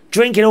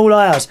 Drinking all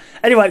hours.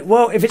 Anyway,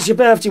 well, if it's your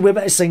birthday, we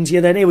better sing to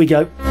you then. Here we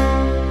go.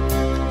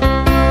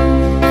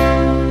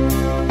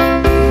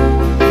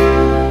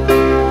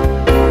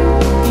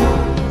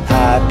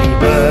 Happy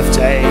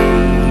birthday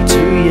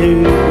to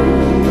you.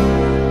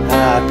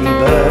 Happy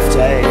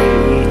birthday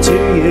to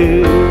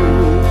you.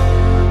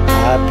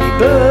 Happy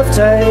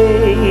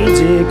birthday,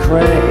 dear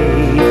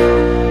Craig.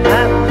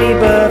 Happy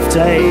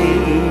birthday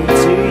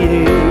to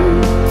you.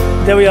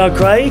 There we are,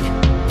 Craig.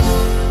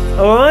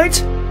 All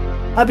right.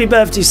 Happy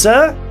birthday,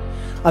 sir.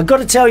 I've got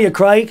to tell you,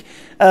 Craig,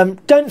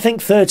 don't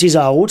think 30's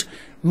old.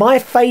 My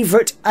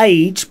favourite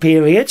age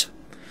period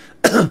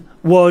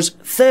was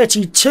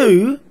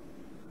 32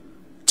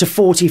 to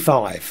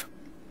 45.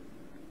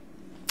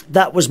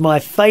 That was my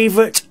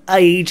favourite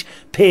age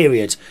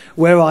period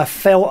where I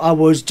felt I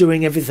was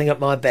doing everything at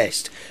my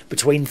best,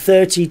 between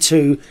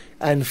 32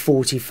 and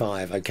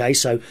 45. Okay,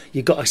 so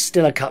you've got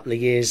still a couple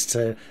of years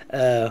to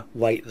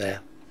wait there.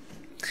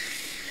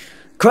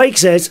 Craig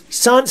says,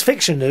 science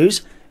fiction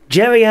news,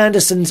 Jerry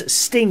Anderson's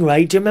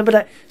Stingray. Do you remember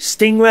that?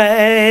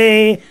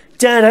 Stingray,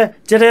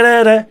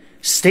 da-da-da-da-da-da,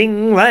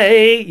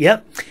 Stingray.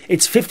 Yep,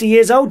 it's 50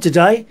 years old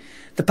today.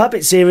 The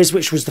puppet series,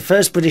 which was the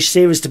first British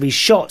series to be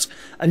shot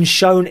and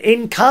shown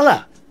in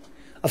colour.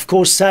 Of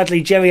course,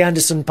 sadly, Jerry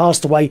Anderson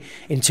passed away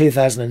in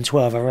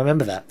 2012. I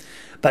remember that.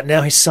 But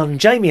now his son,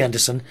 Jamie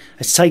Anderson,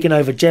 has taken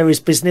over Jerry's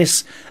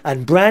business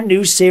and brand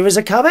new series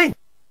are coming.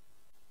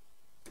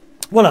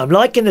 Well, I'm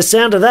liking the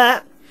sound of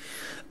that.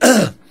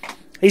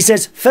 He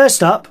says,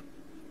 first up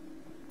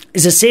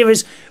is a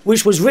series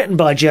which was written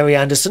by Jerry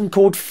Anderson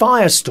called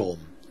Firestorm.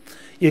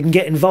 You can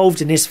get involved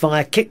in this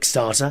via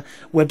Kickstarter,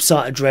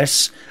 website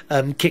address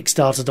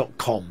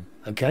kickstarter.com.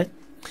 Okay?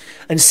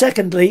 And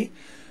secondly,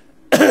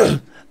 a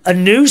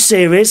new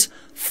series,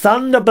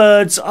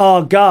 Thunderbirds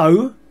Are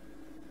Go.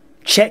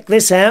 Check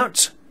this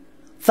out.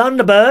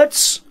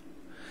 Thunderbirds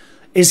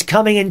is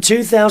coming in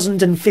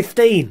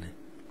 2015,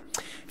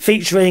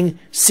 featuring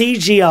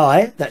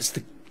CGI, that's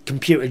the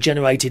computer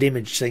generated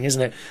image thing,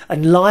 isn't it,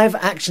 and live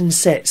action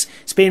sets.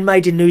 It's being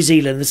made in New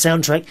Zealand. The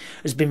soundtrack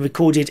has been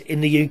recorded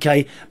in the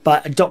UK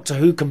by a Doctor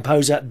Who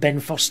composer, Ben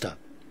Foster.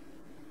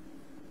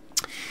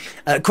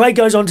 Craig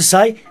goes on to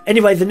say,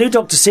 anyway, the new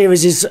Doctor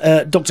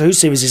Who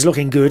series is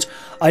looking good.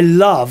 I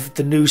love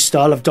the new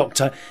style of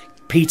Doctor,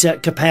 Peter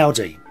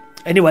Capaldi.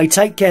 Anyway,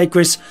 take care,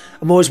 Chris.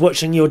 I'm always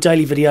watching your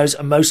daily videos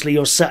and mostly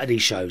your Saturday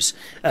shows.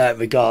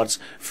 Regards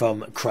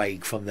from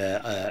Craig from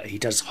the he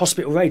does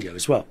hospital radio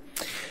as well.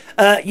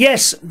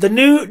 Yes, the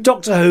new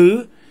Doctor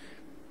Who,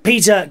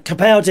 Peter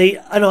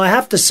Capaldi, and I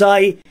have to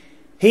say,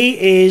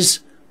 he is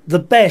the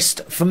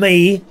best, for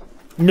me,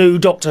 new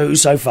Doctor Who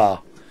so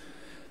far.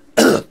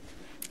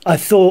 I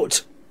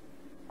thought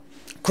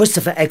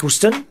Christopher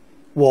Eccleston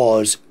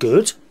was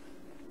good.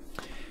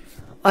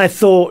 I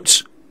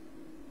thought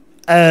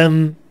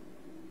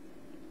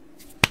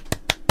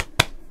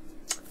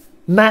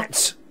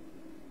Matt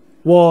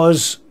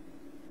was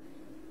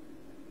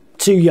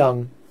too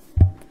young.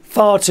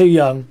 Far too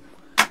young.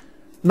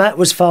 Matt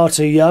was far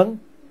too young.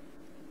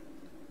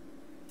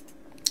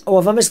 Oh,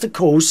 have I missed a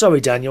call? Sorry,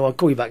 Daniel. I'll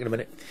call you back in a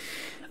minute.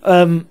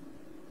 And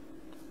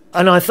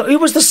I thought, who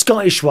was the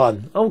Scottish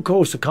one? Oh, of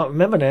course, I can't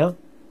remember now.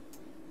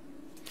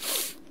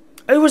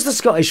 Who was the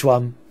Scottish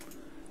one?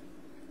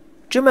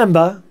 Do you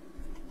remember?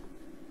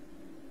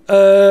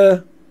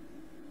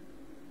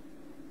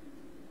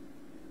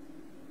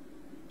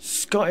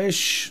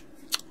 Scottish...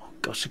 Oh,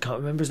 gosh, I can't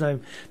remember his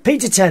name.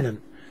 Peter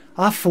Tennant.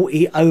 I thought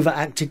he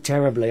overacted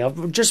terribly. I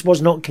just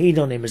was not keen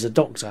on him as a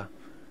Doctor.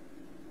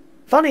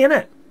 Funny,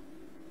 innit?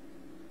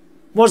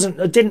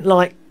 I didn't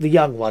like the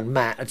young one,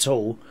 Matt, at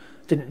all.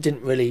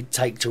 Didn't really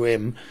take to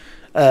him.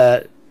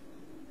 The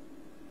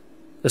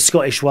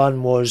Scottish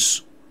one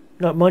was...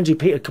 No, mind you,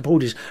 Peter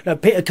Capaldi's... No,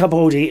 Peter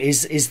Capaldi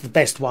is the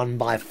best one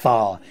by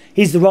far.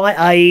 He's the right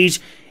age.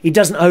 He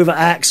doesn't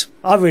overact.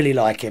 I really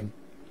like him.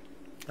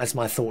 That's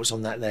my thoughts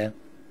on that there.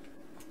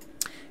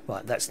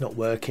 Right, that's not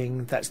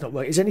working. That's not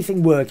working. Is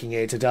anything working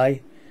here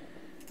today?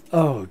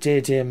 Oh,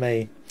 dear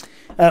me.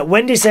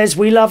 Wendy says,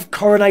 we love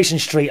Coronation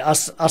Street,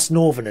 us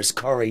Northerners,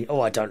 Corrie. Oh,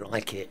 I don't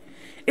like it.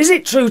 Is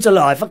it true to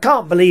life? I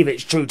can't believe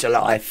it's true to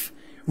life.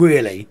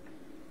 Really.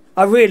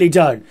 I really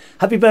don't.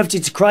 Happy birthday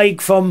to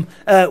Craig from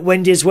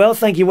Wendy as well.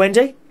 Thank you,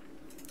 Wendy.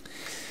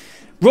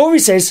 Rory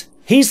says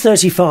he's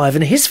 35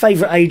 and his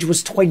favourite age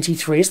was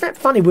 23. Isn't that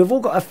funny? We've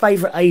all got our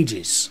favourite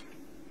ages.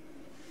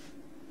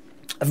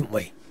 Haven't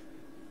we?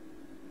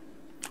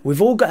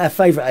 We've all got our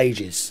favourite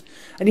ages.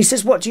 And he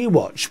says, what do you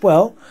watch?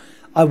 Well,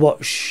 I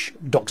watch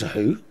Doctor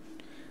Who.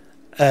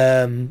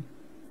 I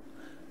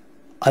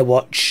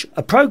watch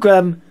a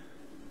programme...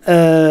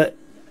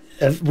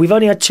 we've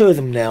only had 2 of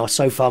them now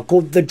so far,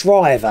 called The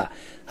Driver.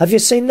 Have you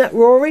seen that,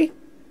 Rory?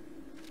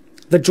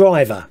 The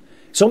Driver.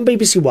 It's on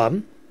BBC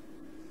One,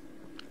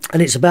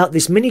 and it's about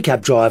this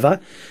minicab driver,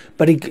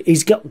 but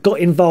he's got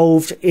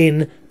involved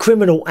in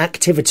criminal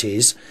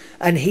activities,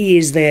 and he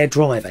is their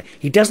driver.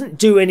 He doesn't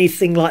do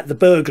anything like the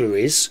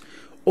burglaries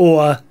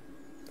or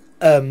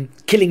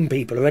killing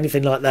people or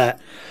anything like that.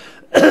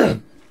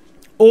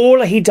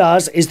 All he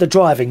does is the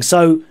driving.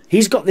 So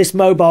he's got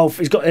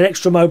an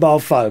extra mobile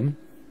phone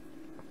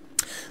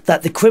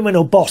that the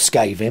criminal boss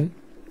gave him,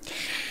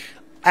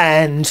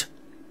 and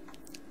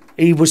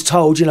he was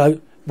told, you know,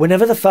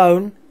 whenever the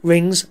phone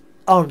rings,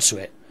 answer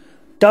it.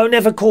 Don't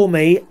ever call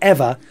me,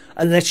 ever,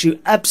 unless you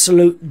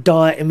absolute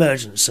dire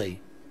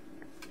emergency.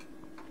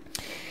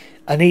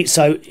 And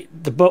so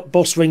the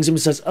boss rings him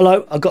and says,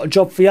 hello, I've got a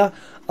job for you.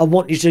 I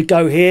want you to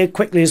go here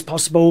quickly as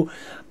possible,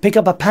 pick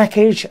up a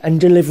package and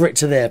deliver it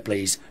to there,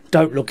 please.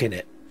 Don't look in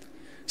it.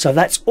 So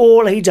that's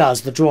all he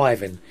does, the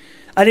driving.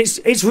 And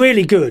it's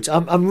really good.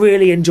 I'm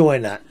really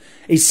enjoying that.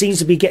 He seems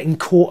to be getting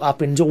caught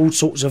up in all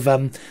sorts of...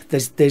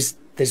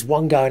 There's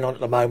one going on at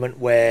the moment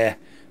where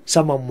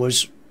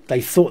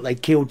they thought they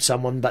killed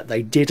someone, but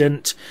they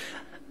didn't.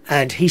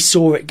 And he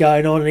saw it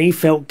going on and he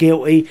felt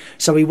guilty.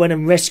 So he went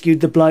and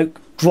rescued the bloke,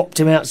 dropped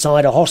him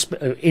outside a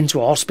hospital,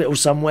 into a hospital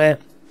somewhere.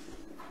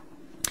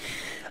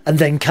 And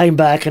then came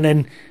back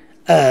and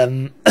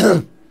then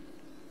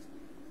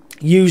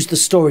used the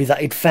story that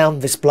he'd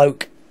found this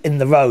bloke in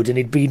the road and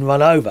he'd been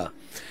run over.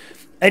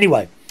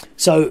 Anyway,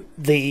 so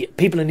the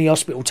people in the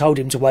hospital told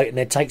him to wait and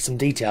they'd take some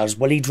details.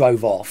 Well, he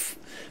drove off,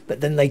 but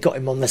then they got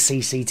him on the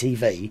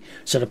CCTV.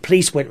 So the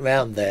police went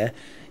round there,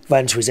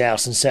 ran to his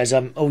house and says,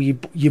 oh,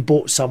 you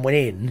brought someone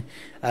in.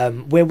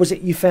 Where was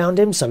it you found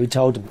him? So he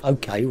told them,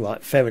 okay,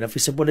 right, fair enough. He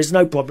said, well, there's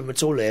no problem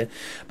at all here.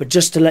 But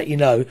just to let you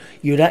know,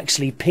 you'd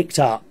actually picked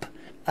up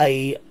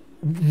a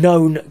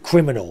known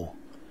criminal.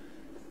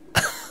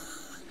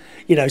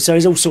 You know, so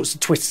there's all sorts of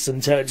twists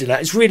and turns in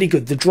that. It's really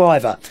good. The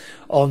Driver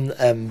on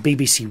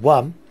BBC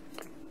One.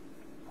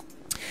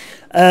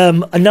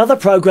 Another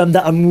programme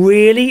that I'm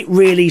really,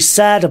 really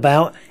sad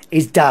about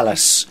is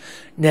Dallas.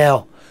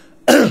 Now,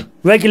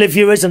 regular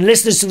viewers and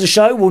listeners to the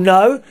show will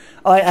know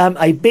I am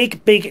a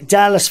big, big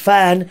Dallas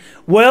fan.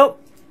 Well,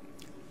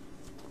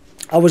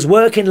 I was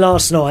working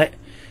last night,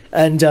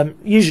 and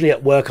usually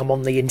at work I'm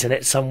on the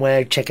internet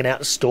somewhere checking out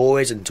the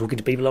stories and talking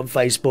to people on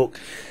Facebook.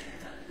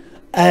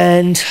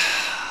 And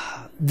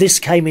this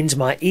came into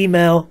my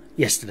email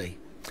yesterday.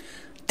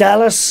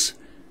 Dallas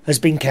has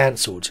been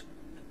cancelled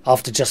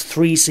after just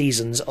 3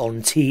 seasons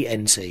on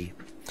TNT.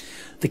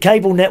 The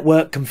cable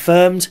network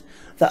confirmed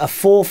that a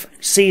 4th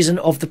season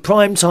of the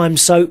primetime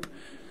soap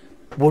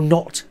will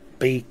not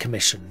be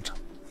commissioned.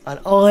 And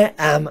I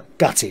am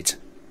gutted.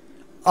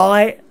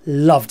 I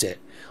loved it.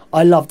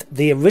 I loved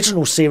the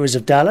original series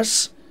of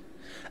Dallas,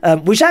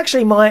 which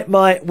actually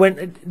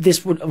when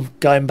this would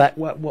going back,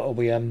 what are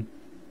we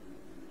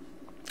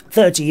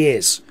 30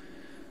 years.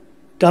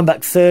 going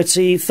back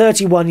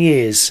 31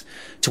 years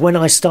to when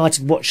I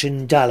started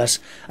watching Dallas,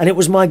 and it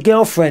was my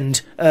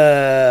girlfriend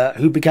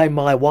who became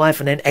my wife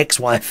and then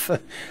ex-wife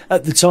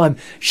at the time.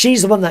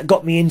 She's the one that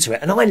got me into it,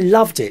 and I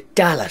loved it.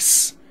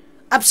 Dallas,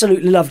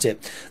 absolutely loved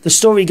it. The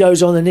story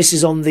goes on, and this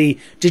is on the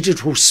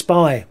Digital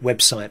Spy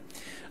website.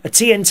 A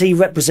TNT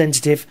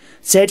representative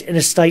said in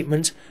a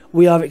statement,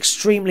 "We are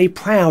extremely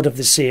proud of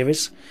the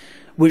series,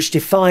 which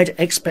defied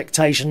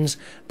expectations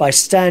by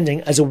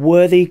standing as a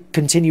worthy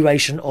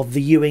continuation of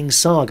the Ewing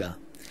saga.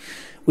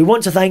 We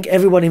want to thank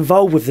everyone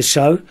involved with the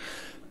show,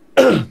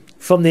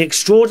 from the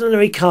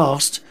extraordinary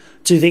cast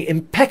to the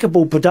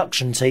impeccable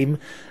production team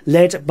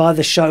led by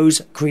the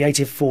show's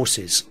creative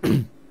forces.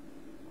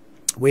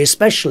 We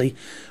especially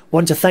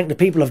want to thank the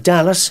people of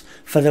Dallas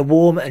for their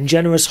warm and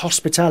generous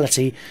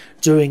hospitality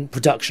during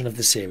production of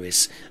the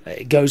series."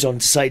 It goes on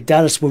to say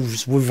Dallas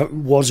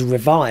was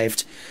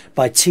revived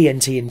by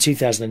TNT in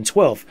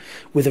 2012,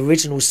 with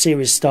original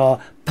series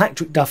star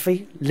Patrick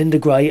Duffy, Linda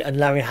Gray and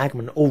Larry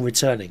Hagman all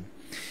returning.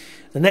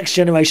 The next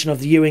generation of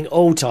the Ewing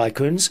oil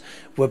tycoons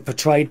were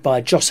portrayed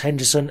by Josh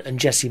Henderson and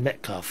Jesse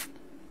Metcalfe.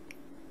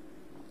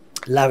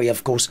 Larry,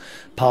 of course,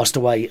 passed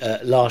away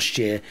last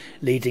year,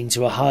 leading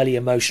to a highly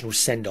emotional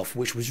send-off,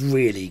 which was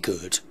really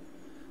good.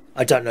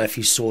 I don't know if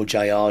you saw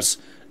JR's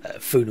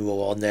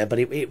funeral on there, but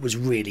it was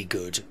really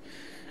good.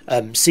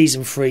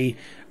 Season 3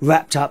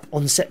 wrapped up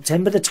on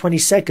September the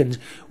 22nd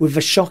with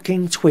a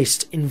shocking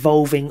twist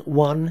involving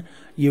one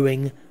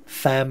Ewing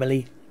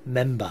family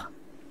member.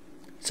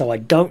 So I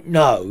don't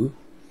know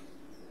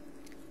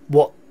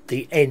what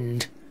the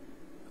end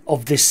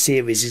of this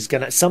series is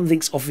going to...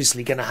 Something's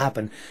obviously going to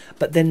happen,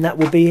 but then that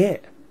will be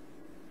it.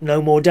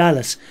 No more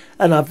Dallas.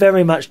 And I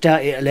very much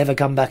doubt it'll ever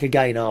come back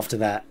again after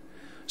that.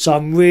 So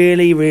I'm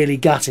really, really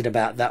gutted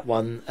about that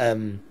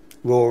one,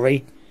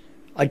 Rory.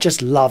 I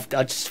just loved it.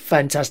 It's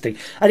fantastic.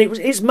 And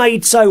it's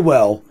made so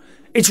well.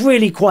 It's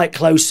really quite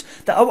close.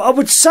 That I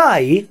would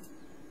say...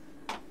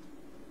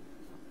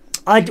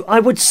 I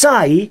would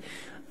say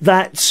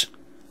that...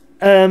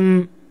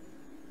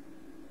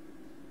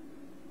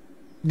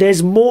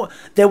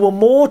 there were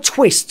more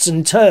twists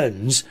and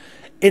turns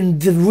in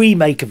the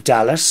remake of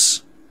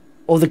Dallas,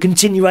 or the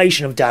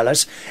continuation of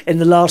Dallas, in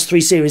the last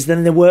 3 series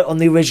than there were on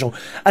the original.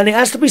 And it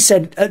has to be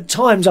said, at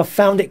times I've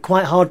found it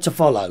quite hard to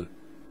follow.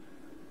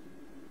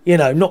 You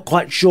know, not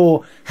quite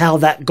sure how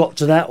that got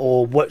to that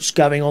or what's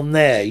going on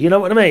there. You know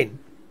what I mean?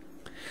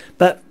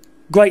 But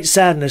great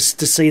sadness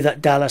to see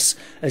that Dallas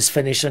has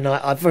finished, and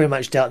I very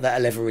much doubt that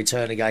it'll ever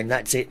return again.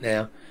 That's it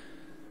now.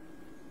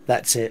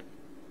 That's it.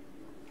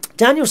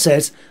 Daniel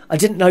says, "I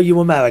didn't know you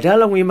were married. How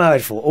long were you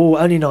married for?" "Oh,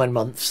 only 9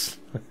 months."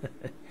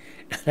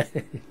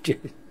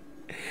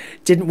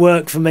 Didn't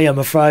work for me, I'm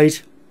afraid.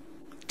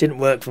 Didn't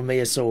work for me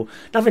at all.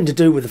 Nothing to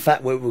do with the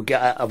fact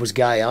that I was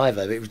gay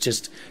either. It was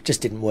just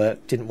didn't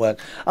work. Didn't work.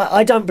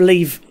 I don't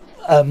believe...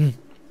 I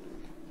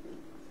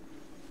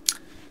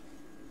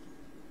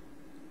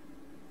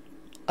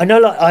know,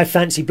 like, I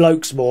fancy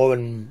blokes more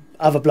and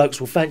other blokes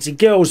will fancy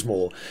girls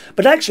more.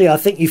 But actually, I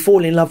think you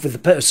fall in love with the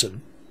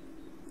person.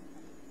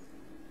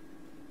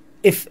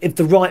 If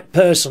the right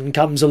person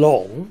comes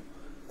along,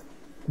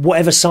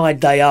 whatever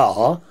side they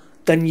are,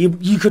 then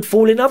you could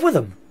fall in love with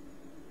them.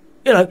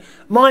 You know,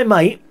 my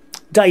mate,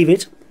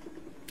 David,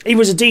 he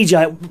was a DJ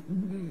at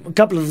a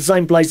couple of the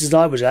same places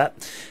I was at.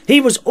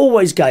 He was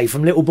always gay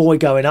from little boy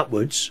going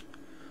upwards.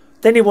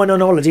 Then he went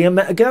on holiday and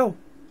met a girl.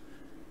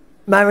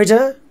 Married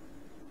her.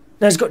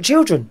 Now he's got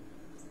children.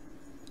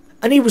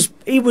 And he was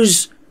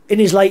in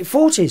his late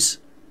 40s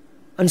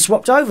and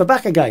swapped over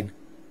back again.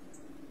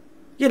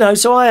 You know,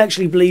 so I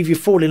actually believe you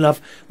fall in love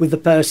with the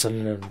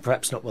person and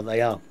perhaps not what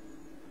they are.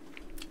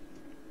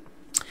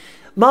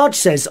 Marge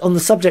says, on the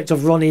subject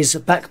of Ronnie's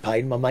back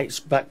pain, my mate's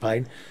back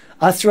pain,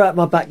 "I threw out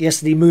my back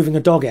yesterday moving a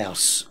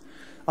doghouse.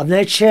 I'm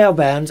there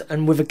chair-bound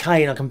and with a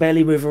cane. I can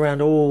barely move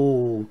around.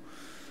 Oh,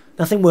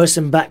 nothing worse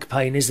than back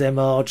pain, is there,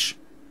 Marge?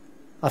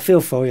 I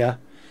feel for you.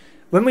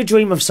 When we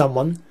dream of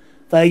someone,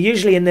 they are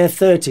usually in their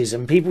 30s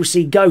and people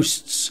see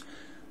ghosts.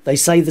 They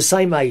say the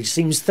same age.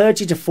 Seems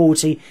 30 to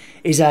 40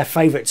 is our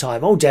favourite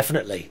time." Oh,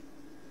 definitely.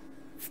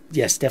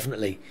 Yes,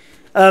 definitely.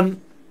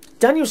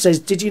 Daniel says,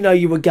 "Did you know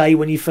you were gay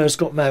when you first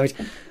got married?"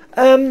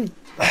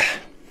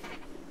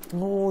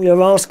 Oh,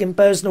 you're asking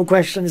personal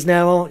questions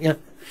now, aren't you?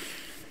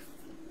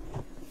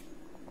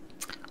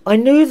 I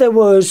knew there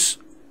was...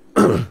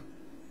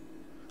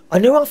 I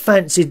knew I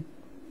fancied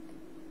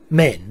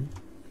men,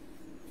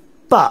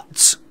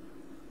 but...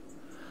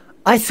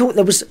 I thought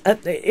there was...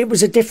 it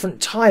was a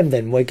different time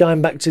then. We're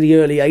going back to the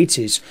early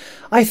 80s.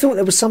 I thought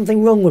there was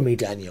something wrong with me,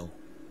 Daniel.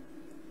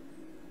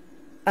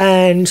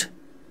 And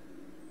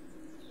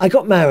I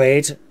got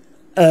married.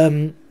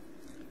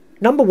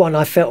 Number one,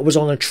 I felt I was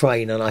on a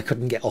train and I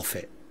couldn't get off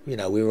it. You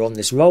know, we were on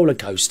this roller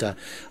coaster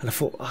and I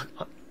thought,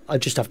 I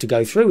just have to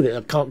go through with it.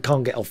 I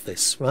can't get off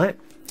this, right?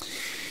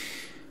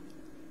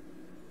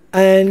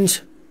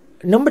 And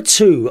number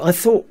two, I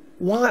thought,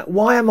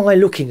 why am I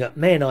looking at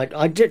men?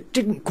 I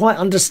didn't quite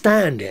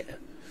understand it.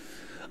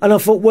 And I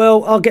thought,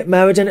 well, I'll get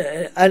married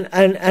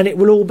and it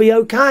will all be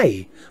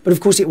okay. But of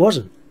course it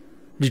wasn't.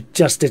 It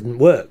just didn't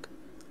work.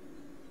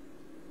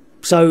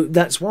 So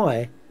that's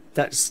why.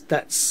 That's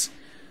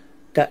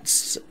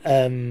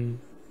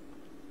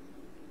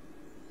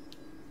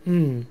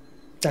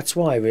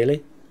why,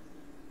 really.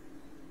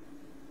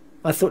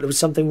 I thought there was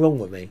something wrong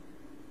with me.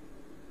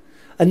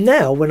 And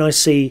now when I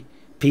see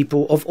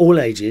people of all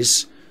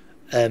ages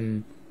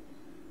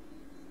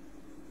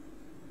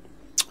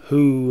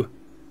who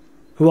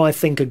I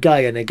think are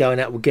gay and they're going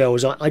out with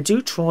girls, I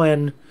do try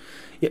and...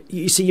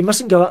 You see, you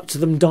mustn't go up to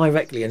them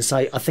directly and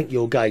say, I think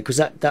you're gay, because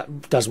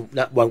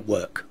that won't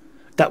work.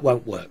 That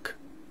won't work.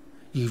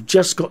 You've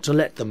just got to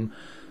let them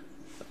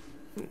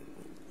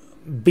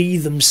be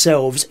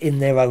themselves in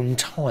their own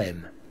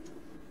time.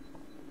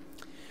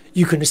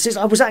 You can assist.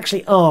 I was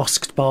actually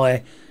asked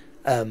by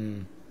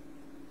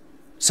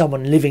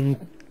someone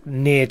living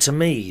near to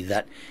me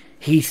that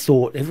he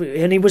thought,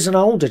 and he was an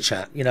older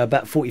chap, you know,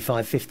 about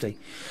 45, 50,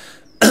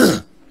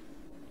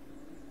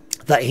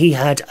 that he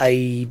had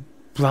a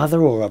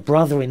brother or a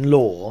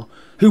brother-in-law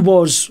who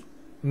was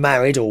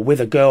married or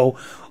with a girl,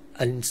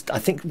 and I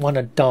think one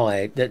had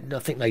died. I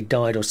think they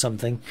died or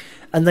something,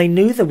 and they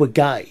knew they were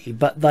gay,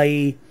 but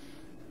they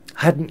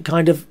hadn't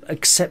kind of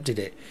accepted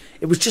it.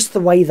 It was just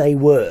the way they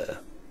were.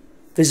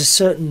 There's a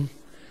certain...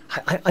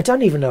 I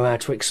don't even know how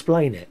to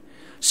explain it.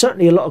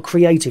 Certainly a lot of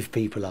creative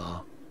people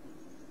are.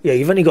 Yeah,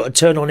 you've only got to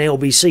turn on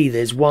LBC.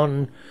 There's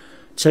 1,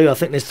 2, I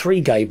think there's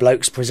 3 gay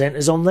blokes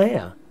presenters on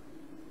there.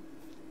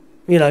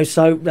 You know,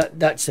 so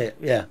that's it,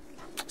 yeah.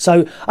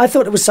 So I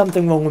thought there was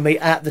something wrong with me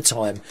at the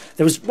time.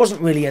 There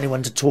wasn't really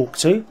anyone to talk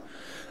to.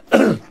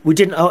 We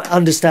didn't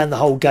understand the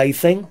whole gay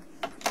thing.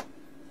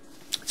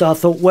 So I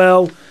thought,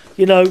 well,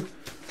 you know,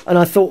 and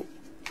I thought,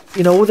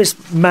 you know, all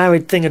this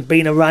married thing had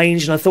been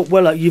arranged, and I thought,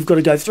 well, you've got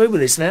to go through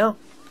with this now.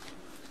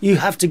 You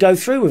have to go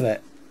through with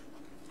it.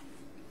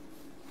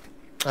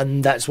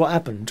 And that's what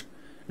happened.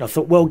 And I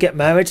thought, well, get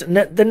married, and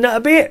then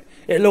that'll be it.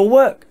 It'll all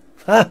work.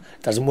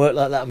 Doesn't work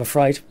like that, I'm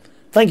afraid.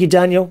 Thank you,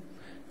 Daniel.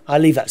 I'll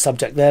leave that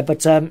subject there,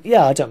 but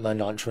yeah, I don't mind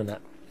answering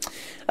that.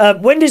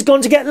 Wendy's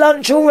gone to get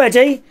lunch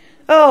already.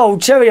 Oh,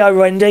 cheerio,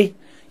 Wendy.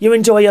 You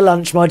enjoy your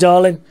lunch, my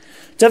darling.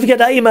 Don't forget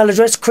that email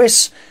address,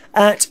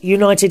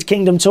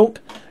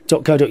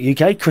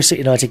 chris@unitedkingdomtalk.co.uk,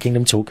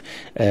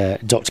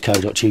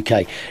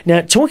 chris@unitedkingdomtalk.co.uk.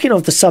 Now, talking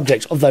of the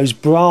subject of those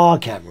bra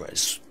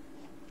cameras,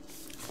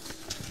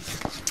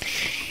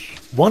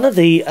 one of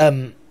the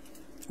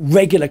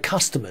regular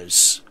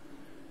customers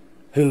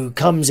who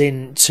comes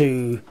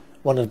into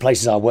one of the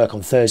places I work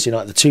on Thursday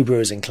night, the Two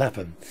Brewers in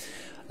Clapham,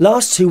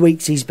 last 2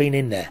 weeks he's been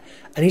in there,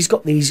 and he's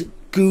got these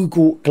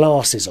Google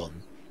glasses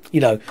on,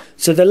 you know,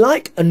 so they're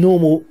like a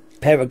normal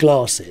pair of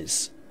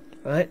glasses,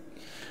 right?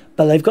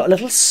 But they've got a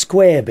little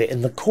square bit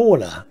in the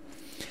corner,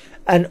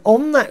 and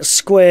on that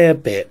square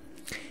bit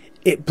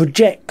it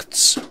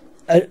projects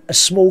a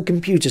small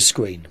computer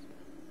screen.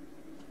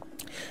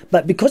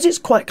 But because it's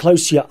quite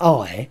close to your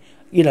eye,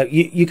 you know,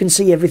 you can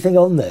see everything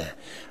on there.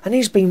 And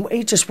he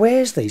just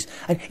wears these,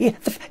 and he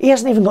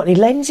hasn't even got any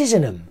lenses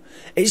in them.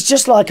 It's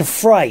just like a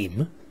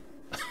frame.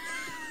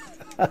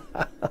 And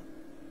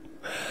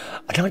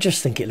I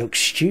just think it looks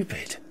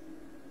stupid.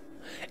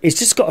 It's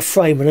just got a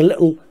frame and a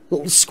little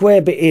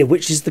square bit here,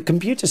 which is the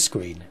computer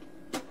screen.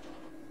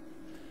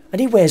 And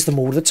he wears them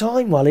all the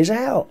time while he's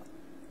out.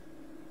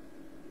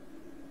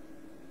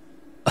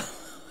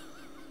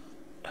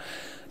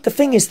 The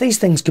thing is, these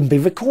things can be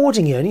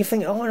recording you, and you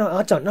think, oh,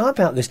 I don't know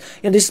about this.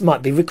 You know, this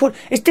might be recorded.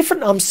 It's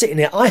different. I'm sitting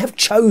here. I have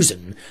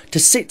chosen to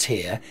sit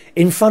here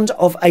in front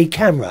of a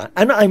camera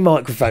and a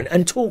microphone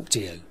and talk to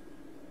you.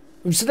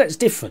 So that's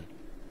different.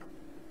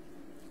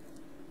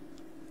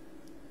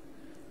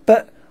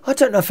 But I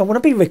don't know if I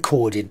want to be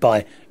recorded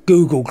by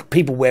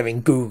people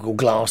wearing Google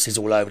glasses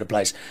all over the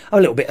place. I'm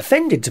a little bit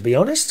offended, to be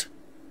honest.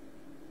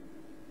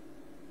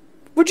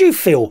 Would you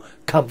feel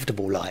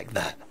comfortable like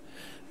that?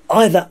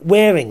 Either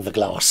wearing the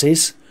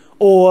glasses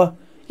or,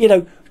 you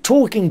know,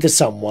 talking to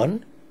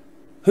someone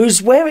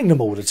who's wearing them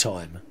all the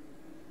time.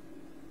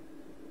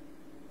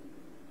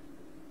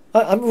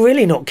 I'm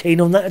really not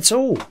keen on that at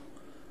all.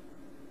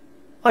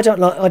 I don't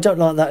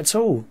like that at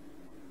all.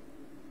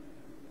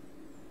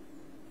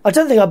 I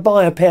don't think I'd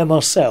buy a pair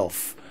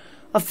myself.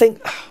 I think,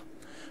 I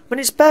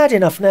mean, it's bad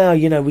enough now,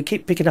 you know, we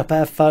keep picking up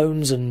our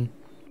phones and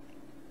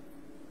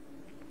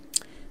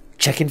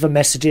checking for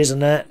messages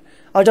and that.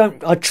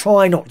 I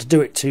try not to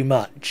do it too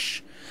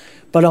much,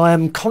 but I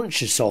am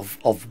conscious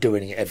of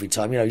doing it every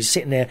time. You know, you're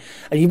sitting there,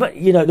 and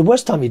you know, the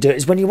worst time you do it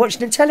is when you're watching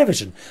the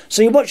television.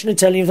 So you're watching the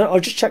telly, and you think, I'll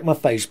just check my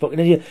Facebook, and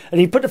then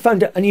you put the phone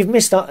down, and you've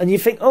missed out, and you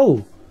think,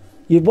 oh,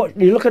 you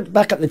look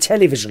back at the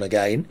television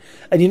again,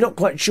 and you're not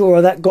quite sure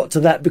how that got to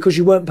that because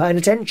you weren't paying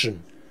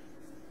attention.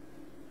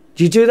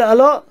 Do you do that a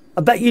lot?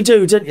 I bet you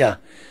do, don't you?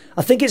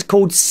 I think it's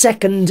called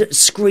second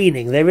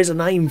screening. There is a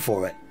name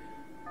for it.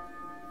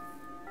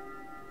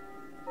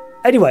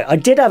 Anyway, I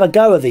did have a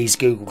go of these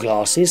Google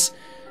glasses.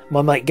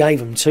 My mate gave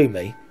them to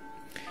me,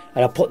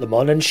 and I put them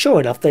on, and sure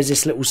enough, there's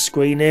this little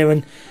screen here,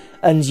 and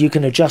and you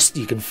can adjust,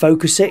 you can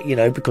focus it, you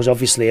know, because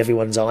obviously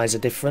everyone's eyes are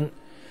different.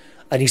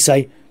 And you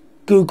say,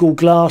 Google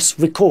Glass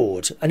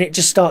record, and it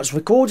just starts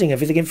recording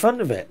everything in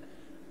front of it.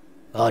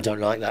 I don't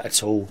like that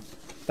at all.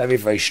 Very,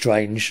 very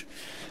strange.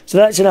 So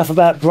that's enough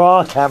about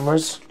bra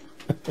cameras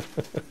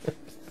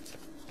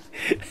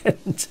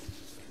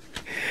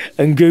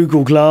and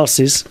Google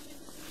Glasses.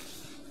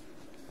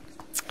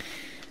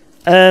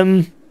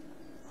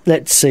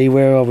 Let's see,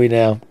 where are we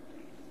now?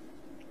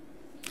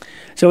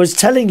 So I was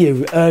telling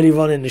you earlier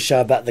on in the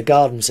show about the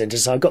garden centre,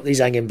 so I've got these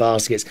hanging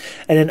baskets,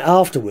 and then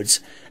afterwards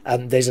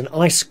there's an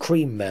ice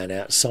cream man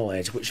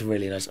outside, which is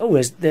really nice.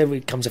 Oh, there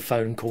comes a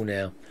phone call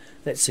now.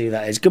 Let's see who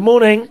that is. Good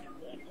morning.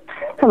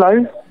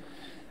 Hello.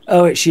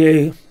 Oh, it's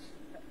you.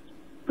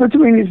 What do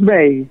you mean it's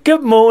me?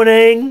 Good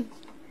morning.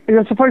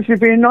 You're supposed to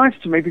be being nice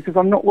to me because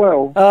I'm not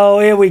well. Oh,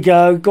 here we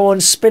go. Go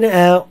on, spin it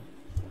out.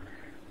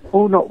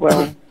 All not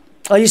well.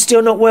 Are you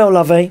still not well,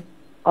 lovey?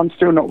 I'm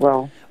still not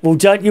well. Well,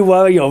 don't you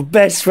worry. Your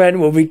best friend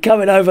will be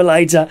coming over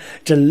later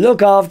to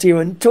look after you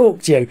and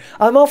talk to you.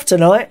 I'm off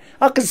tonight.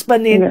 I can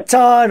spend the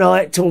entire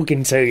night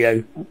talking to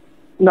you.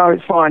 No,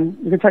 it's fine.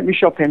 You can take me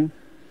shopping.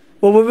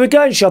 Well, we're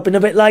going shopping a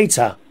bit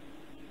later.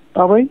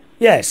 Are we?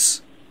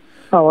 Yes.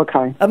 Oh,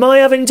 okay. Am I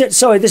having to...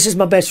 Sorry, this is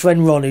my best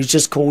friend Ron, who's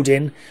just called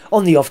in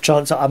on the off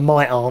chance that I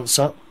might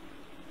answer.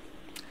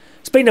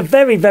 It's been a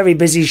very, very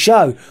busy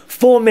show.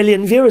 4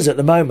 million viewers at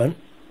the moment.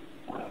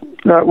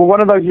 No, well,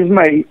 one of those is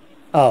me.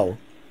 Oh.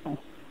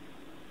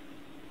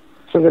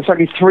 So there's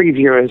only 3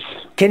 viewers.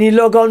 Can you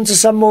log on to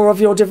some more of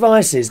your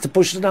devices to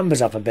push the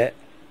numbers up a bit?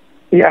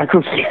 Yeah, of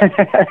course.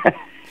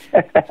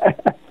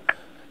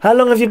 How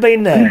long have you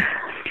been there?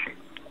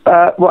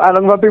 Well, how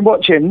long have I been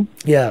watching?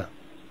 Yeah.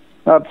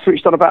 I've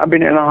switched on about a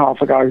minute and a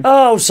half ago.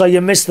 Oh, so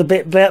you missed the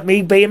bit about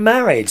me being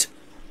married.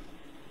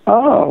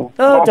 Oh,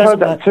 Oh, I've heard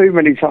that too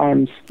many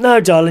times. No,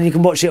 darling, you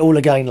can watch it all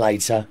again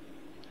later.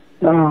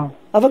 Oh,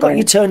 Have I got you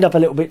thanks. turned up a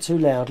little bit too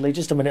loudly?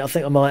 Just a minute, I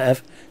think I might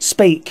have.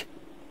 Speak.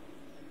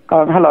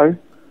 Hello.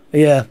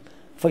 Yeah,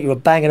 I thought you were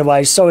banging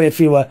away. Sorry if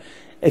you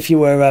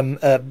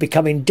were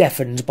becoming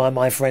deafened by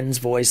my friend's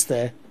voice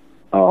there.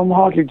 Oh, I'm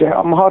hardly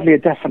a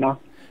deafener.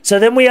 So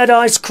then we had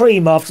ice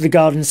cream after the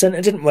garden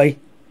centre, didn't we?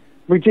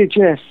 We did,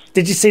 yes.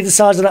 Did you see the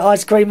size of that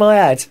ice cream I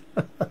had?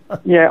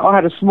 Yeah, I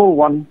had a small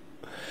one.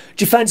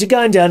 Do you fancy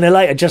going down there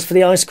later just for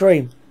the ice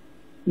cream?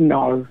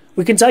 No.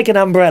 We can take an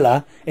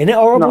umbrella in a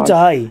horrible No.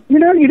 day. You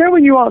know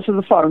when you answer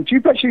the phone, do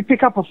you actually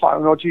pick up a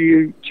phone or do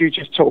you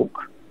just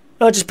talk?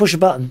 No, just push a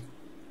button.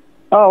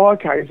 Oh,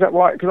 okay. Is that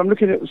right? Because I'm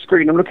looking at the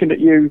screen. I'm looking at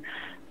you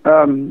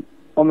on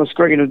the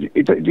screen. And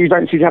you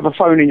don't seem to have a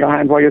phone in your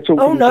hand while you're talking.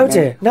 Oh, no, to me.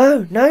 dear.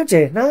 No,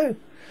 dear, no.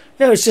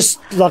 No, it's just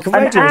like a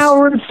An radio.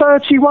 hour and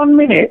 31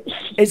 minutes?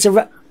 It's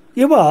a...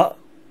 You what?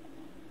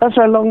 That's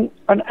how long?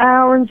 An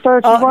hour and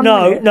 31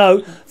 minutes?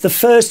 No. The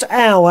first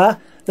hour,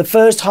 the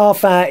first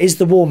half hour is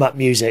the warm-up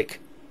music.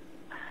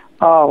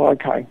 Oh,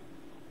 okay.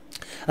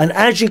 And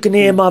as you can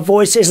hear, my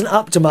voice isn't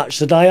up to much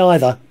today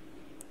either.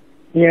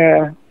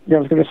 Yeah, I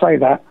was going to say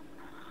that.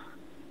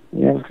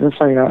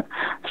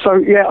 So,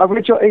 yeah, I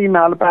read your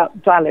email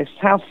about Dallas.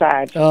 How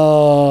sad.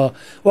 Oh,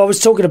 well, I was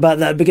talking about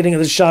that at the beginning of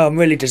the show. I'm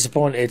really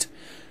disappointed.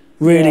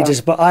 Really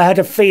disappointed. I had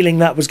a feeling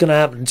that was going to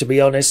happen, to be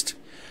honest.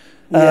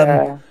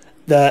 Yeah.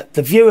 The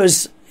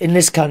viewers in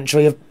this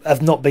country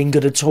have not been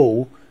good at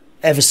all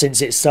ever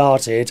since it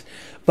started.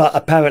 But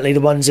apparently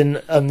the ones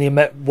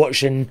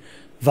watching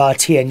via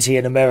TNT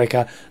in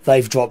America,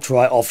 they've dropped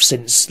right off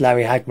since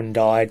Larry Hagman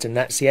died, and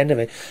that's the end of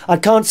it. I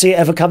can't see it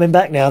ever coming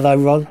back now, though,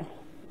 Ron.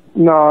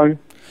 No.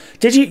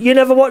 Did you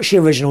never watch the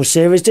original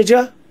series, did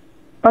you?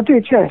 I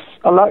did, yes.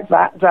 I like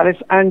that, Dallas,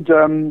 and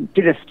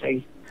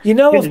Dynasty. You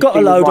know I've got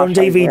a Dynasty was load my on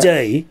favourite.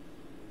 DVD.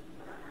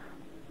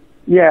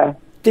 Yeah.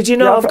 Did you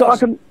know Yeah, I've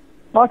got...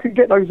 I can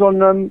get those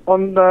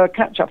on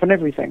catch up and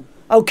everything.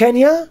 Oh, can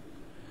you? Yeah,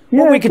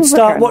 Well, we of could course I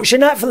start can. watching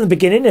that from the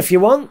beginning if you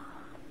want.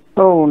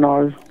 Oh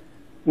no,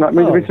 no, it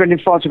means Oh. I'll be spending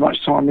far too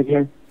much time with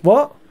you.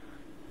 What?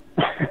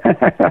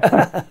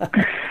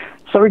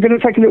 So we're going to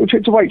take a little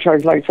trip to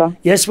Waitrose later.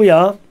 Yes, we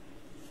are.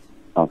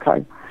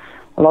 Okay.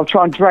 Well, I'll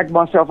try and drag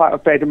myself out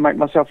of bed and make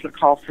myself look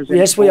half presentable.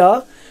 Yes, we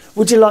are.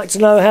 Would you like to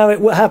know how it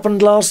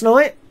happened last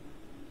night?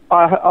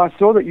 I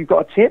saw that you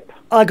got a tip.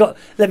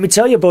 Let me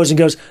tell you, boys and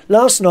girls,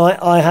 last night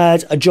I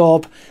had a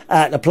job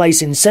at a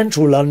place in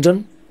central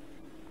London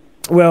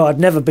where I'd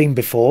never been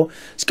before.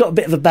 It's got a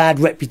bit of a bad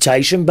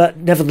reputation, but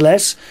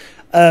nevertheless,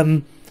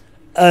 an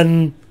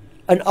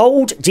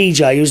old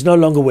DJ who's no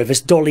longer with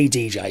us, Dolly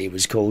DJ he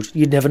was called.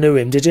 You never knew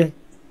him, did you?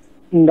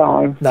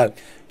 No. No,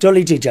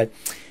 Dolly DJ.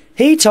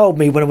 He told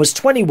me when I was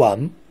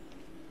 21,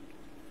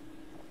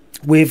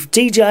 with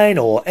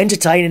DJing or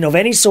entertaining of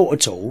any sort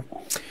at all,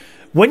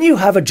 when you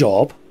have a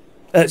job,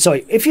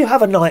 if you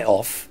have a night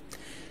off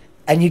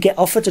and you get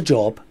offered a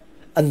job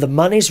and the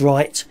money's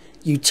right,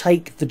 you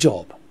take the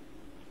job.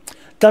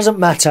 Doesn't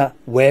matter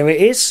where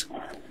it is,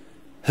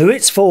 who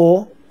it's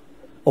for,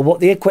 or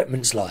what the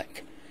equipment's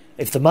like.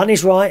 If the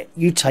money's right,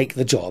 you take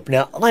the job.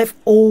 Now, I've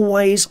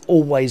always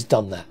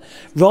done that,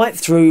 right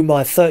through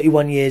my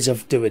 31 years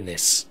of doing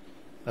this.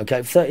 Okay,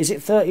 is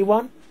it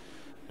 31?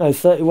 no,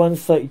 31,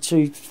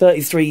 32,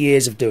 33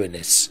 years of doing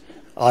this.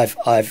 I've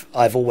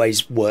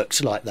always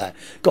worked like that.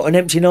 Got an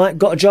empty night,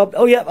 got a job.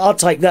 Oh yeah, I'll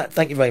take that.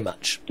 Thank you very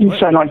much. You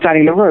sound like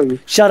Danny LaRue.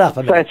 Shut up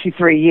a minute.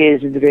 33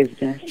 years in the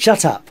business.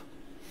 Shut up.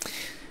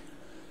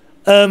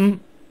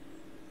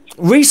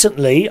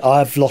 Recently,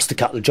 I've lost a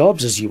couple of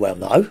jobs, as you well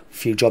know. A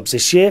few jobs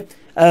this year.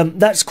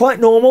 That's quite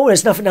normal.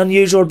 There's nothing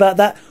unusual about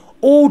that.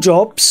 All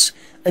jobs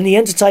in the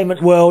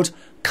entertainment world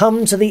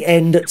come to the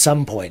end at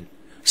some point.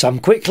 Some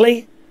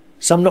quickly,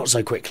 some not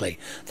so quickly.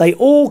 They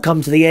all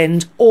come to the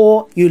end,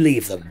 or you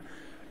leave them.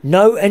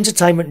 No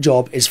entertainment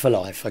job is for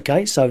life,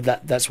 okay? So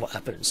that's what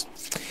happens.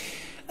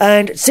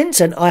 And since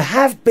then, I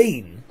have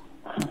been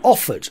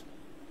offered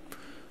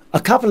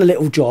a couple of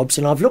little jobs,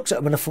 and I've looked at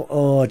them and I thought,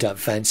 oh, I don't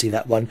fancy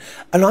that one.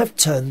 And I've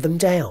turned them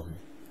down.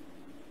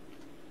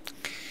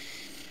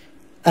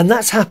 And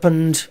that's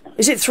happened,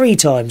 is it 3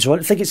 times,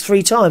 right? I think it's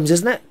 3 times,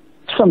 isn't it?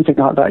 Something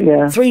like that,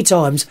 yeah. 3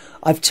 times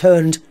I've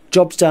turned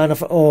jobs down. I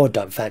thought, oh, I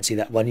don't fancy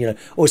that one, you know.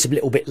 Or it's a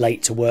little bit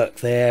late to work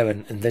there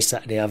and this,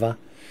 that and the other.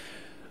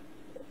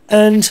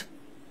 And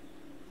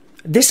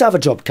this other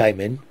job came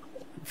in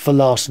for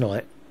last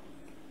night.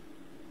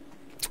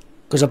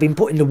 Because I've been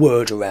putting the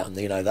word around,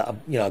 you know, that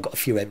I've got a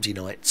few empty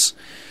nights.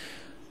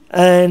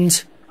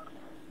 And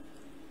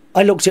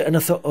I looked at it and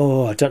I thought,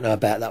 oh, I don't know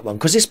about that one.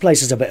 Because this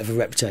place has a bit of a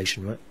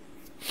reputation, right?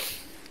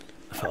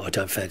 I thought, oh, I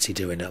don't fancy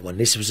doing that one.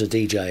 This was a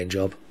DJing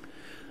job.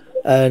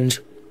 And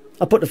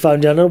I put the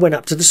phone down and I went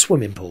up to the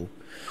swimming pool.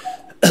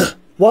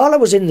 While I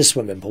was in the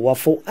swimming pool, I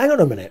thought, hang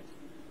on a minute.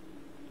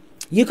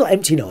 You got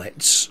empty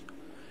nights.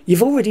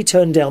 You've already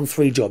turned down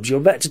 3 jobs. You're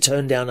about to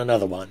turn down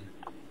another one.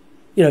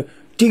 You know,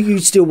 do you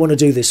still want to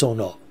do this or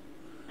not?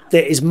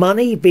 There is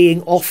money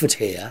being offered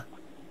here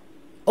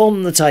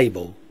on the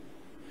table.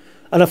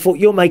 And I thought,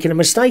 you're making a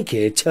mistake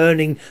here,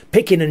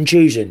 picking and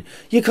choosing.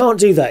 You can't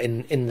do that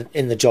in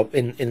the job,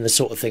 in the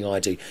sort of thing I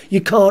do.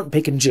 You can't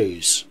pick and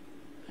choose.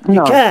 No.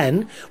 You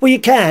can. Well, you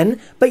can,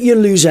 but you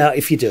lose out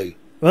if you do,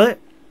 right?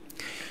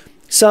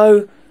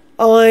 So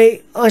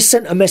I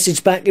sent a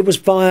message back. It was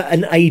via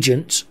an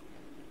agent.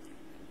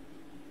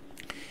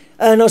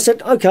 And I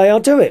said, okay, I'll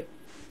do it.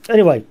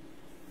 Anyway,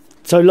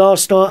 so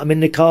last night I'm in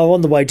the car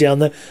on the way down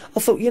there.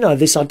 I thought, you know, I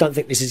don't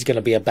think this is going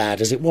to be as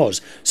bad as it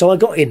was. So I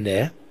got in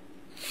there.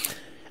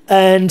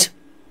 And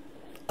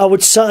I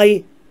would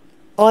say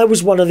I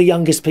was one of the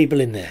youngest people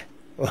in there,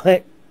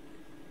 right?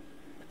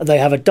 And they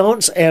have a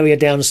dance area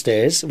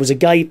downstairs. It was a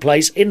gay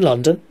place in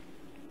London.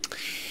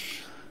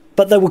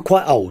 But they were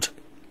quite old.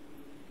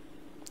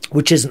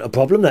 Which isn't a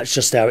problem. That's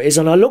just how it is.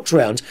 And I looked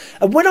around.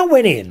 And when I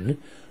went in,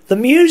 the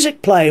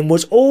music playing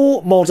was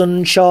all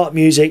modern chart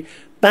music.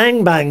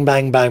 Bang, bang,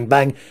 bang, bang,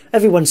 bang.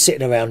 Everyone's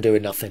sitting around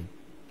doing nothing.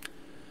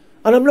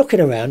 And I'm looking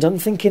around. I'm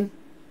thinking,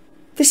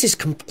 this is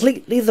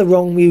completely the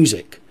wrong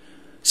music.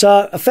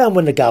 So I found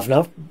one of the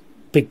governor.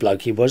 Big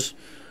bloke he was.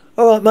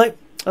 All right, mate.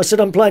 I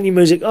said, I'm playing your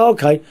music. Oh,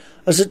 okay.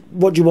 I said,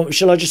 what do you want?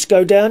 Shall I just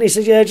go down? He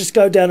said, yeah, just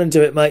go down and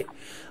do it, mate.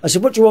 I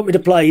said, what do you want me to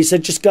play? He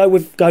said, just go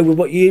with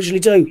what you usually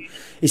do.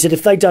 He said,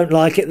 if they don't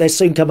like it, they'll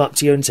soon come up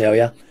to you and tell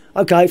you.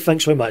 Okay,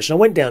 thanks very much. And I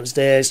went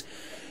downstairs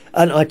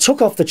and I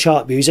took off the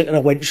chart music and I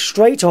went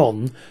straight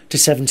on to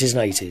 70s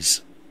and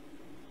 80s.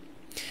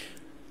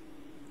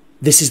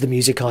 This is the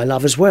music I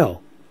love as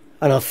well.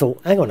 And I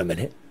thought, hang on a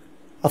minute.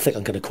 I think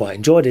I'm going to quite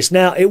enjoy this.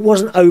 Now, it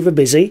wasn't over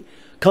busy.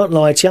 Can't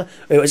lie to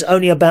you. It was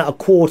only about a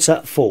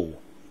quarter full.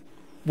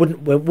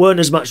 Weren't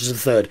as much as a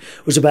third.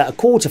 It was about a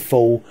quarter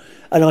full.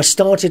 And I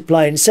started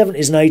playing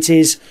 70s and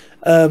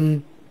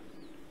 80s.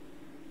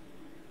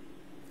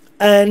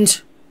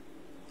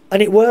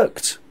 And it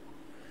worked.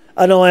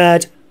 And I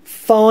had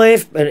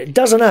 5, and it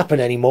doesn't happen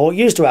anymore. It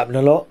used to happen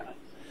a lot.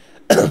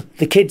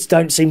 The kids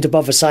don't seem to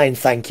bother saying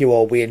thank you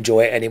or we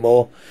enjoy it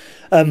anymore.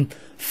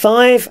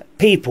 5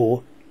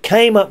 people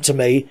came up to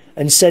me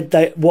and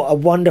said what a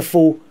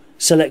wonderful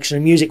selection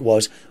of music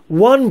was.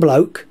 One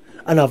bloke,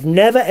 and I've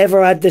never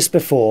ever had this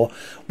before,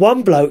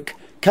 one bloke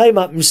came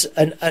up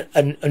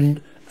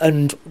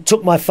and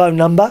took my phone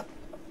number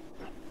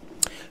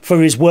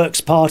for his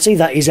works party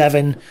that he's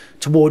having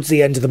towards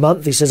the end of the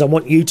month. He says, I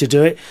want you to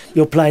do it.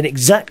 You're playing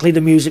exactly the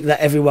music that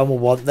everyone will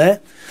want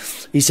there.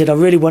 He said, I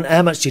really want,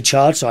 how much do you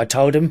charge? So I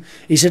told him.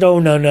 He said, oh,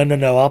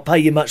 no, I'll pay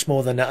you much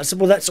more than that. I said,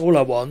 well, that's all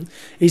I want.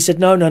 He said,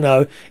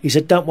 no. He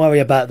said, don't worry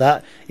about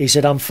that. He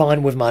said, I'm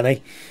fine with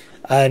money.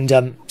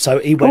 And so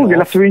he went off. You'll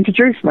have to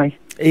introduce me.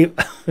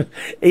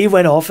 He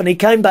went off and he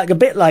came back a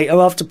bit later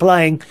after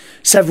playing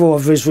several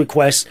of his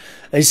requests.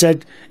 He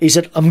said,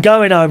 I'm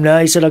going home now.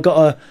 He said, I've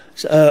got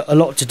a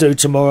lot to do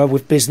tomorrow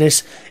with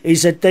business. He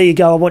said, there you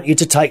go, I want you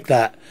to take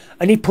that.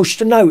 And he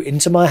pushed a note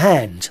into my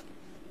hand.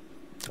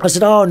 I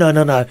said, oh,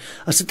 no.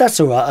 I said, that's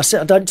all right. I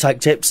said, I don't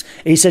take tips.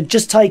 He said,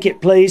 just take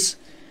it, please.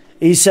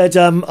 He said,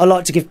 I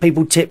like to give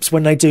people tips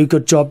when they do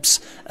good jobs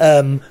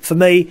for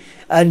me.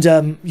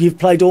 And you've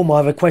played all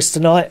my requests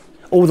tonight.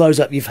 All those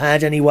that you've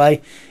had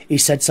anyway. He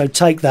said, so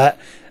take that.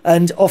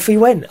 And off he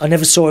went. I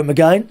never saw him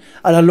again.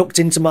 And I looked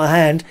into my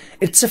hand.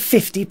 It's a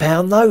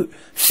 £50 note.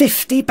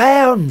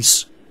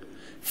 £50.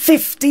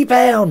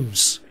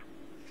 £50.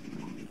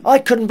 I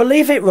couldn't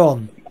believe it,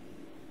 Ron.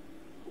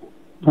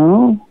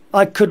 Oh.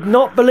 I could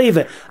not believe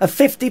it. A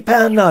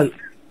 £50 note.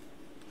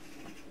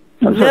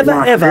 That's Never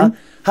nice of ever him.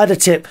 had a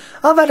tip.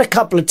 I've had a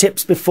couple of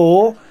tips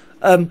before.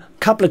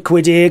 Couple of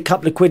quid here,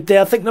 couple of quid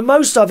there. I think the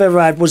most I've ever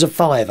had was a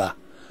 £5.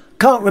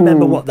 Can't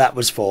remember what that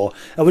was for.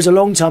 It was a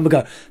long time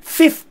ago.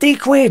 50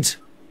 quid.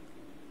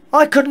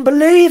 I couldn't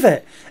believe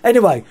it.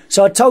 Anyway,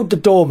 so I told the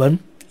doorman,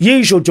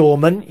 usual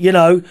doorman, you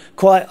know,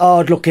 quite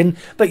hard looking,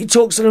 but you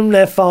talk to them,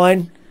 they're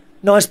fine.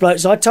 Nice bloke.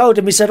 So I told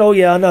him, he said, oh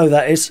yeah, I know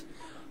that is.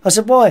 I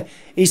said, why?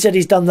 He said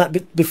he's done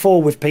that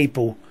before with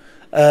people.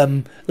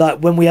 Like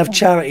when we have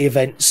charity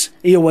events,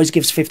 he always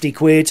gives 50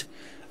 quid.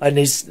 And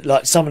he's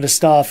like some of the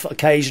staff,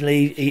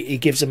 occasionally he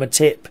gives them a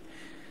tip.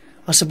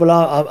 I said,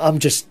 well, I'm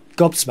just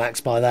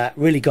gobsmacked by that,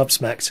 really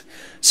gobsmacked.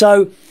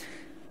 So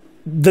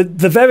the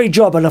very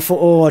job, and I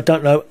thought, oh, I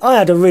don't know. I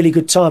had a really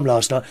good time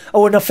last night.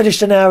 Oh, and I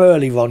finished an hour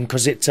early, Ron,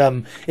 because it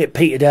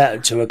petered out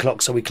at 2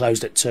 o'clock, so we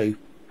closed at 2.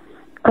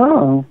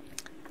 Oh.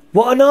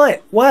 What a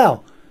night.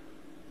 Wow.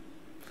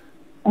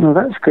 Well,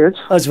 that's good.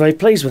 I was very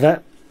pleased with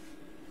that.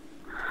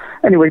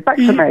 Anyway, back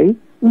to me.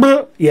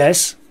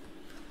 Yes.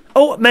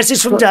 Oh,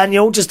 message from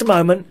Daniel. Just a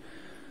moment.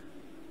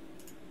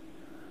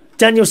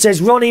 Daniel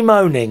says, Ronnie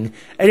moaning.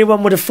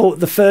 Anyone would have thought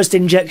the first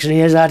injection he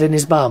has had in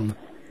his bum.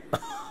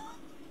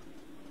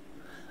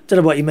 Don't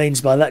know what he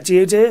means by that. Do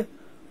you, dear?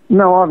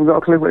 No, I haven't got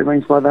a clue what he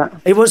means by that.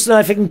 He wants to know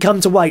if he can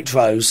come to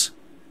Waitrose.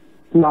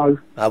 No.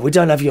 We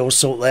don't have your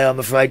sort there, I'm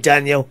afraid,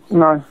 Daniel.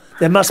 No.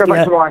 There must Go be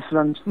back to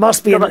Iceland.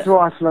 Must be Go back to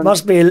Iceland.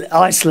 Must be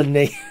Iceland.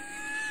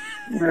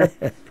 Yeah.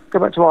 Go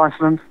back to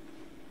Iceland.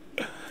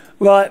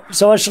 Right,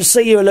 so I shall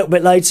see you a little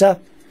bit later.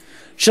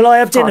 Shall I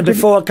have dinner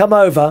before I come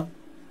over?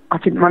 I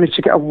didn't manage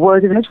to get a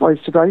word in edgeways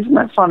today. Isn't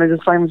that funny? The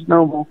same as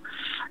normal.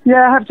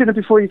 Yeah, have dinner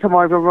before you come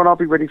over, Ron. I'll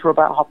be ready for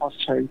about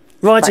 2:30.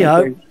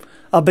 Righty-ho.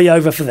 I'll be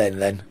over for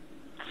then.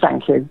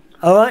 Thank you.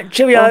 All right,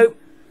 cheerio.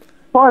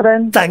 Bye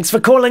then. Thanks for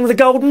calling the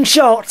golden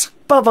shot.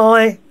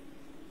 Bye-bye.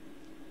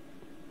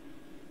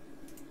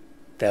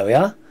 There we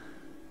are.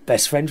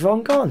 Best friend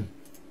Ron gone.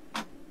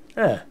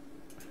 Yeah.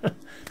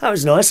 That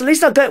was nice. At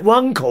least I get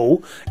one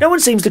call. No one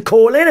seems to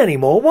call in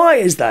anymore. Why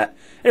is that?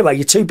 Anyway,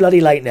 you're too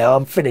bloody late now.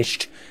 I'm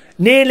finished.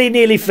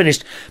 Nearly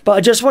finished. But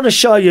I just want to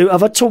show you.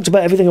 Have I talked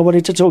about everything I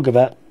wanted to talk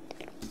about?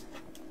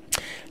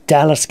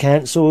 Dallas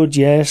cancelled.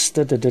 Yes.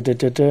 Yes.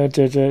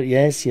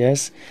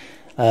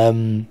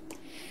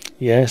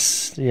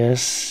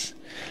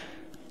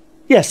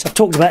 Yes, I've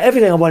talked about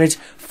everything I wanted.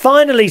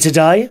 Finally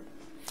today,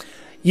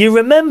 you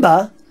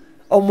remember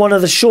on one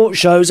of the short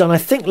shows, and I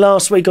think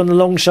last week on the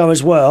long show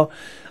as well,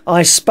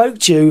 I spoke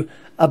to you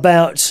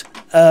about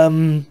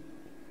Rhonda.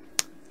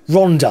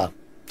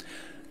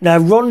 Now,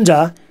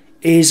 Rhonda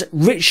is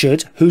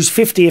Richard, whose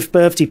 50th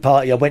birthday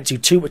party I went to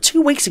two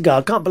weeks ago.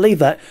 I can't believe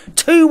that.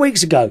 2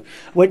 weeks ago.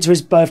 I went to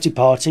his birthday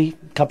party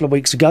a couple of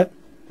weeks ago.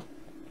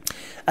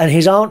 And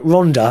his aunt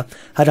Rhonda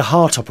had a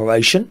heart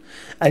operation.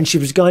 And she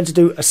was going to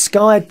do a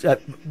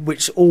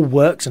which all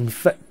works and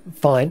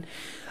fine.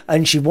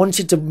 And she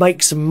wanted to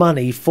make some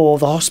money for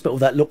the hospital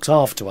that looked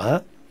after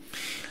her.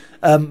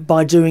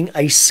 By doing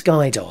a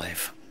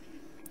skydive.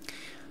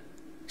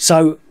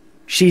 So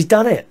she's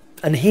done it.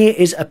 And here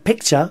is a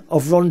picture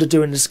of Rhonda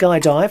doing the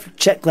skydive.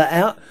 Check that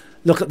out.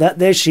 Look at that.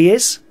 There she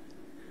is.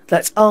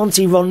 That's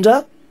Auntie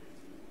Rhonda.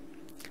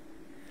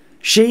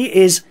 She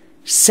is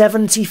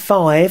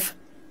 75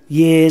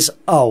 years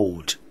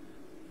old.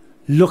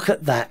 Look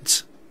at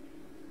that.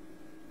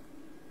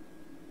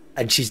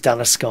 And she's done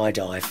a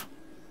skydive.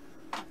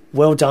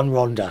 Well done,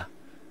 Rhonda.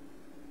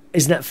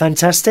 Isn't that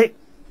fantastic?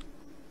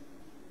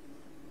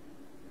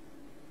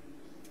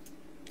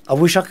 I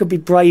wish I could be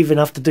brave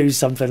enough to do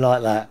something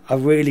like that. I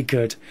really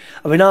could.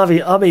 I mean,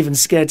 I'm even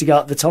scared to go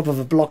up the top of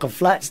a block of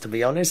flats, to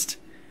be honest.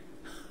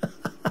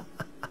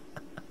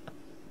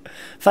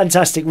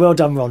 Fantastic. Well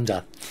done,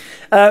 Rhonda.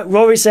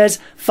 Rory says,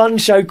 fun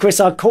show, Chris.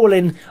 I'll call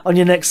in on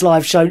your next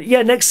live show.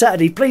 Yeah, next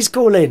Saturday. Please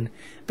call in.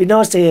 Be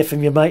nice to hear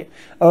from you, mate.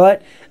 All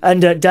right.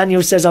 And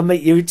Daniel says, I'll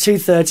meet you at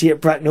 2:30 at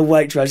Bracknell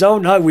Waitrose. Oh,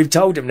 no, we've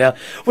told him now.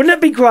 Wouldn't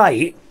it be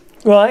great?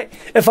 Right,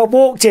 if I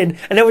walked in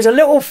and there was a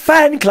little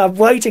fan club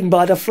waiting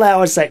by the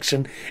flower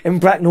section in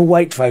Bracknell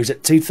Waitrose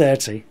at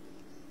 2:30.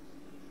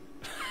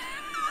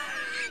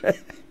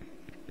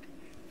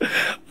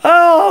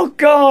 Oh,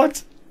 God.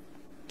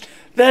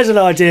 There's an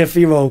idea for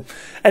you all.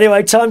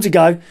 Anyway, time to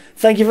go.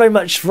 Thank you very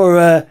much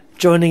for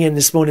joining in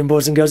this morning,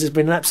 boys and girls. It's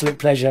been an absolute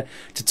pleasure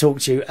to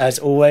talk to you, as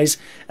always.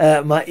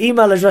 My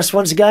email address,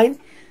 once again,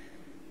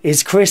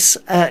 is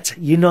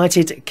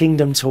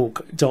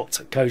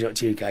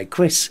chris@unitedkingdomtalk.co.uk.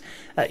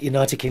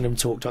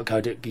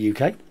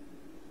 chris@unitedkingdomtalk.co.uk.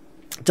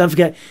 Don't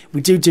forget,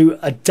 we do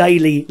a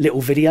daily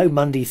little video,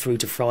 Monday through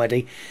to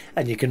Friday,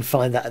 and you can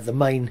find that at the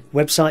main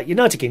website,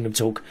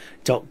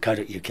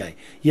 unitedkingdomtalk.co.uk.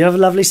 You have a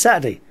lovely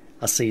Saturday.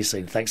 I'll see you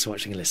soon. Thanks for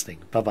watching and listening.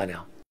 Bye-bye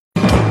now.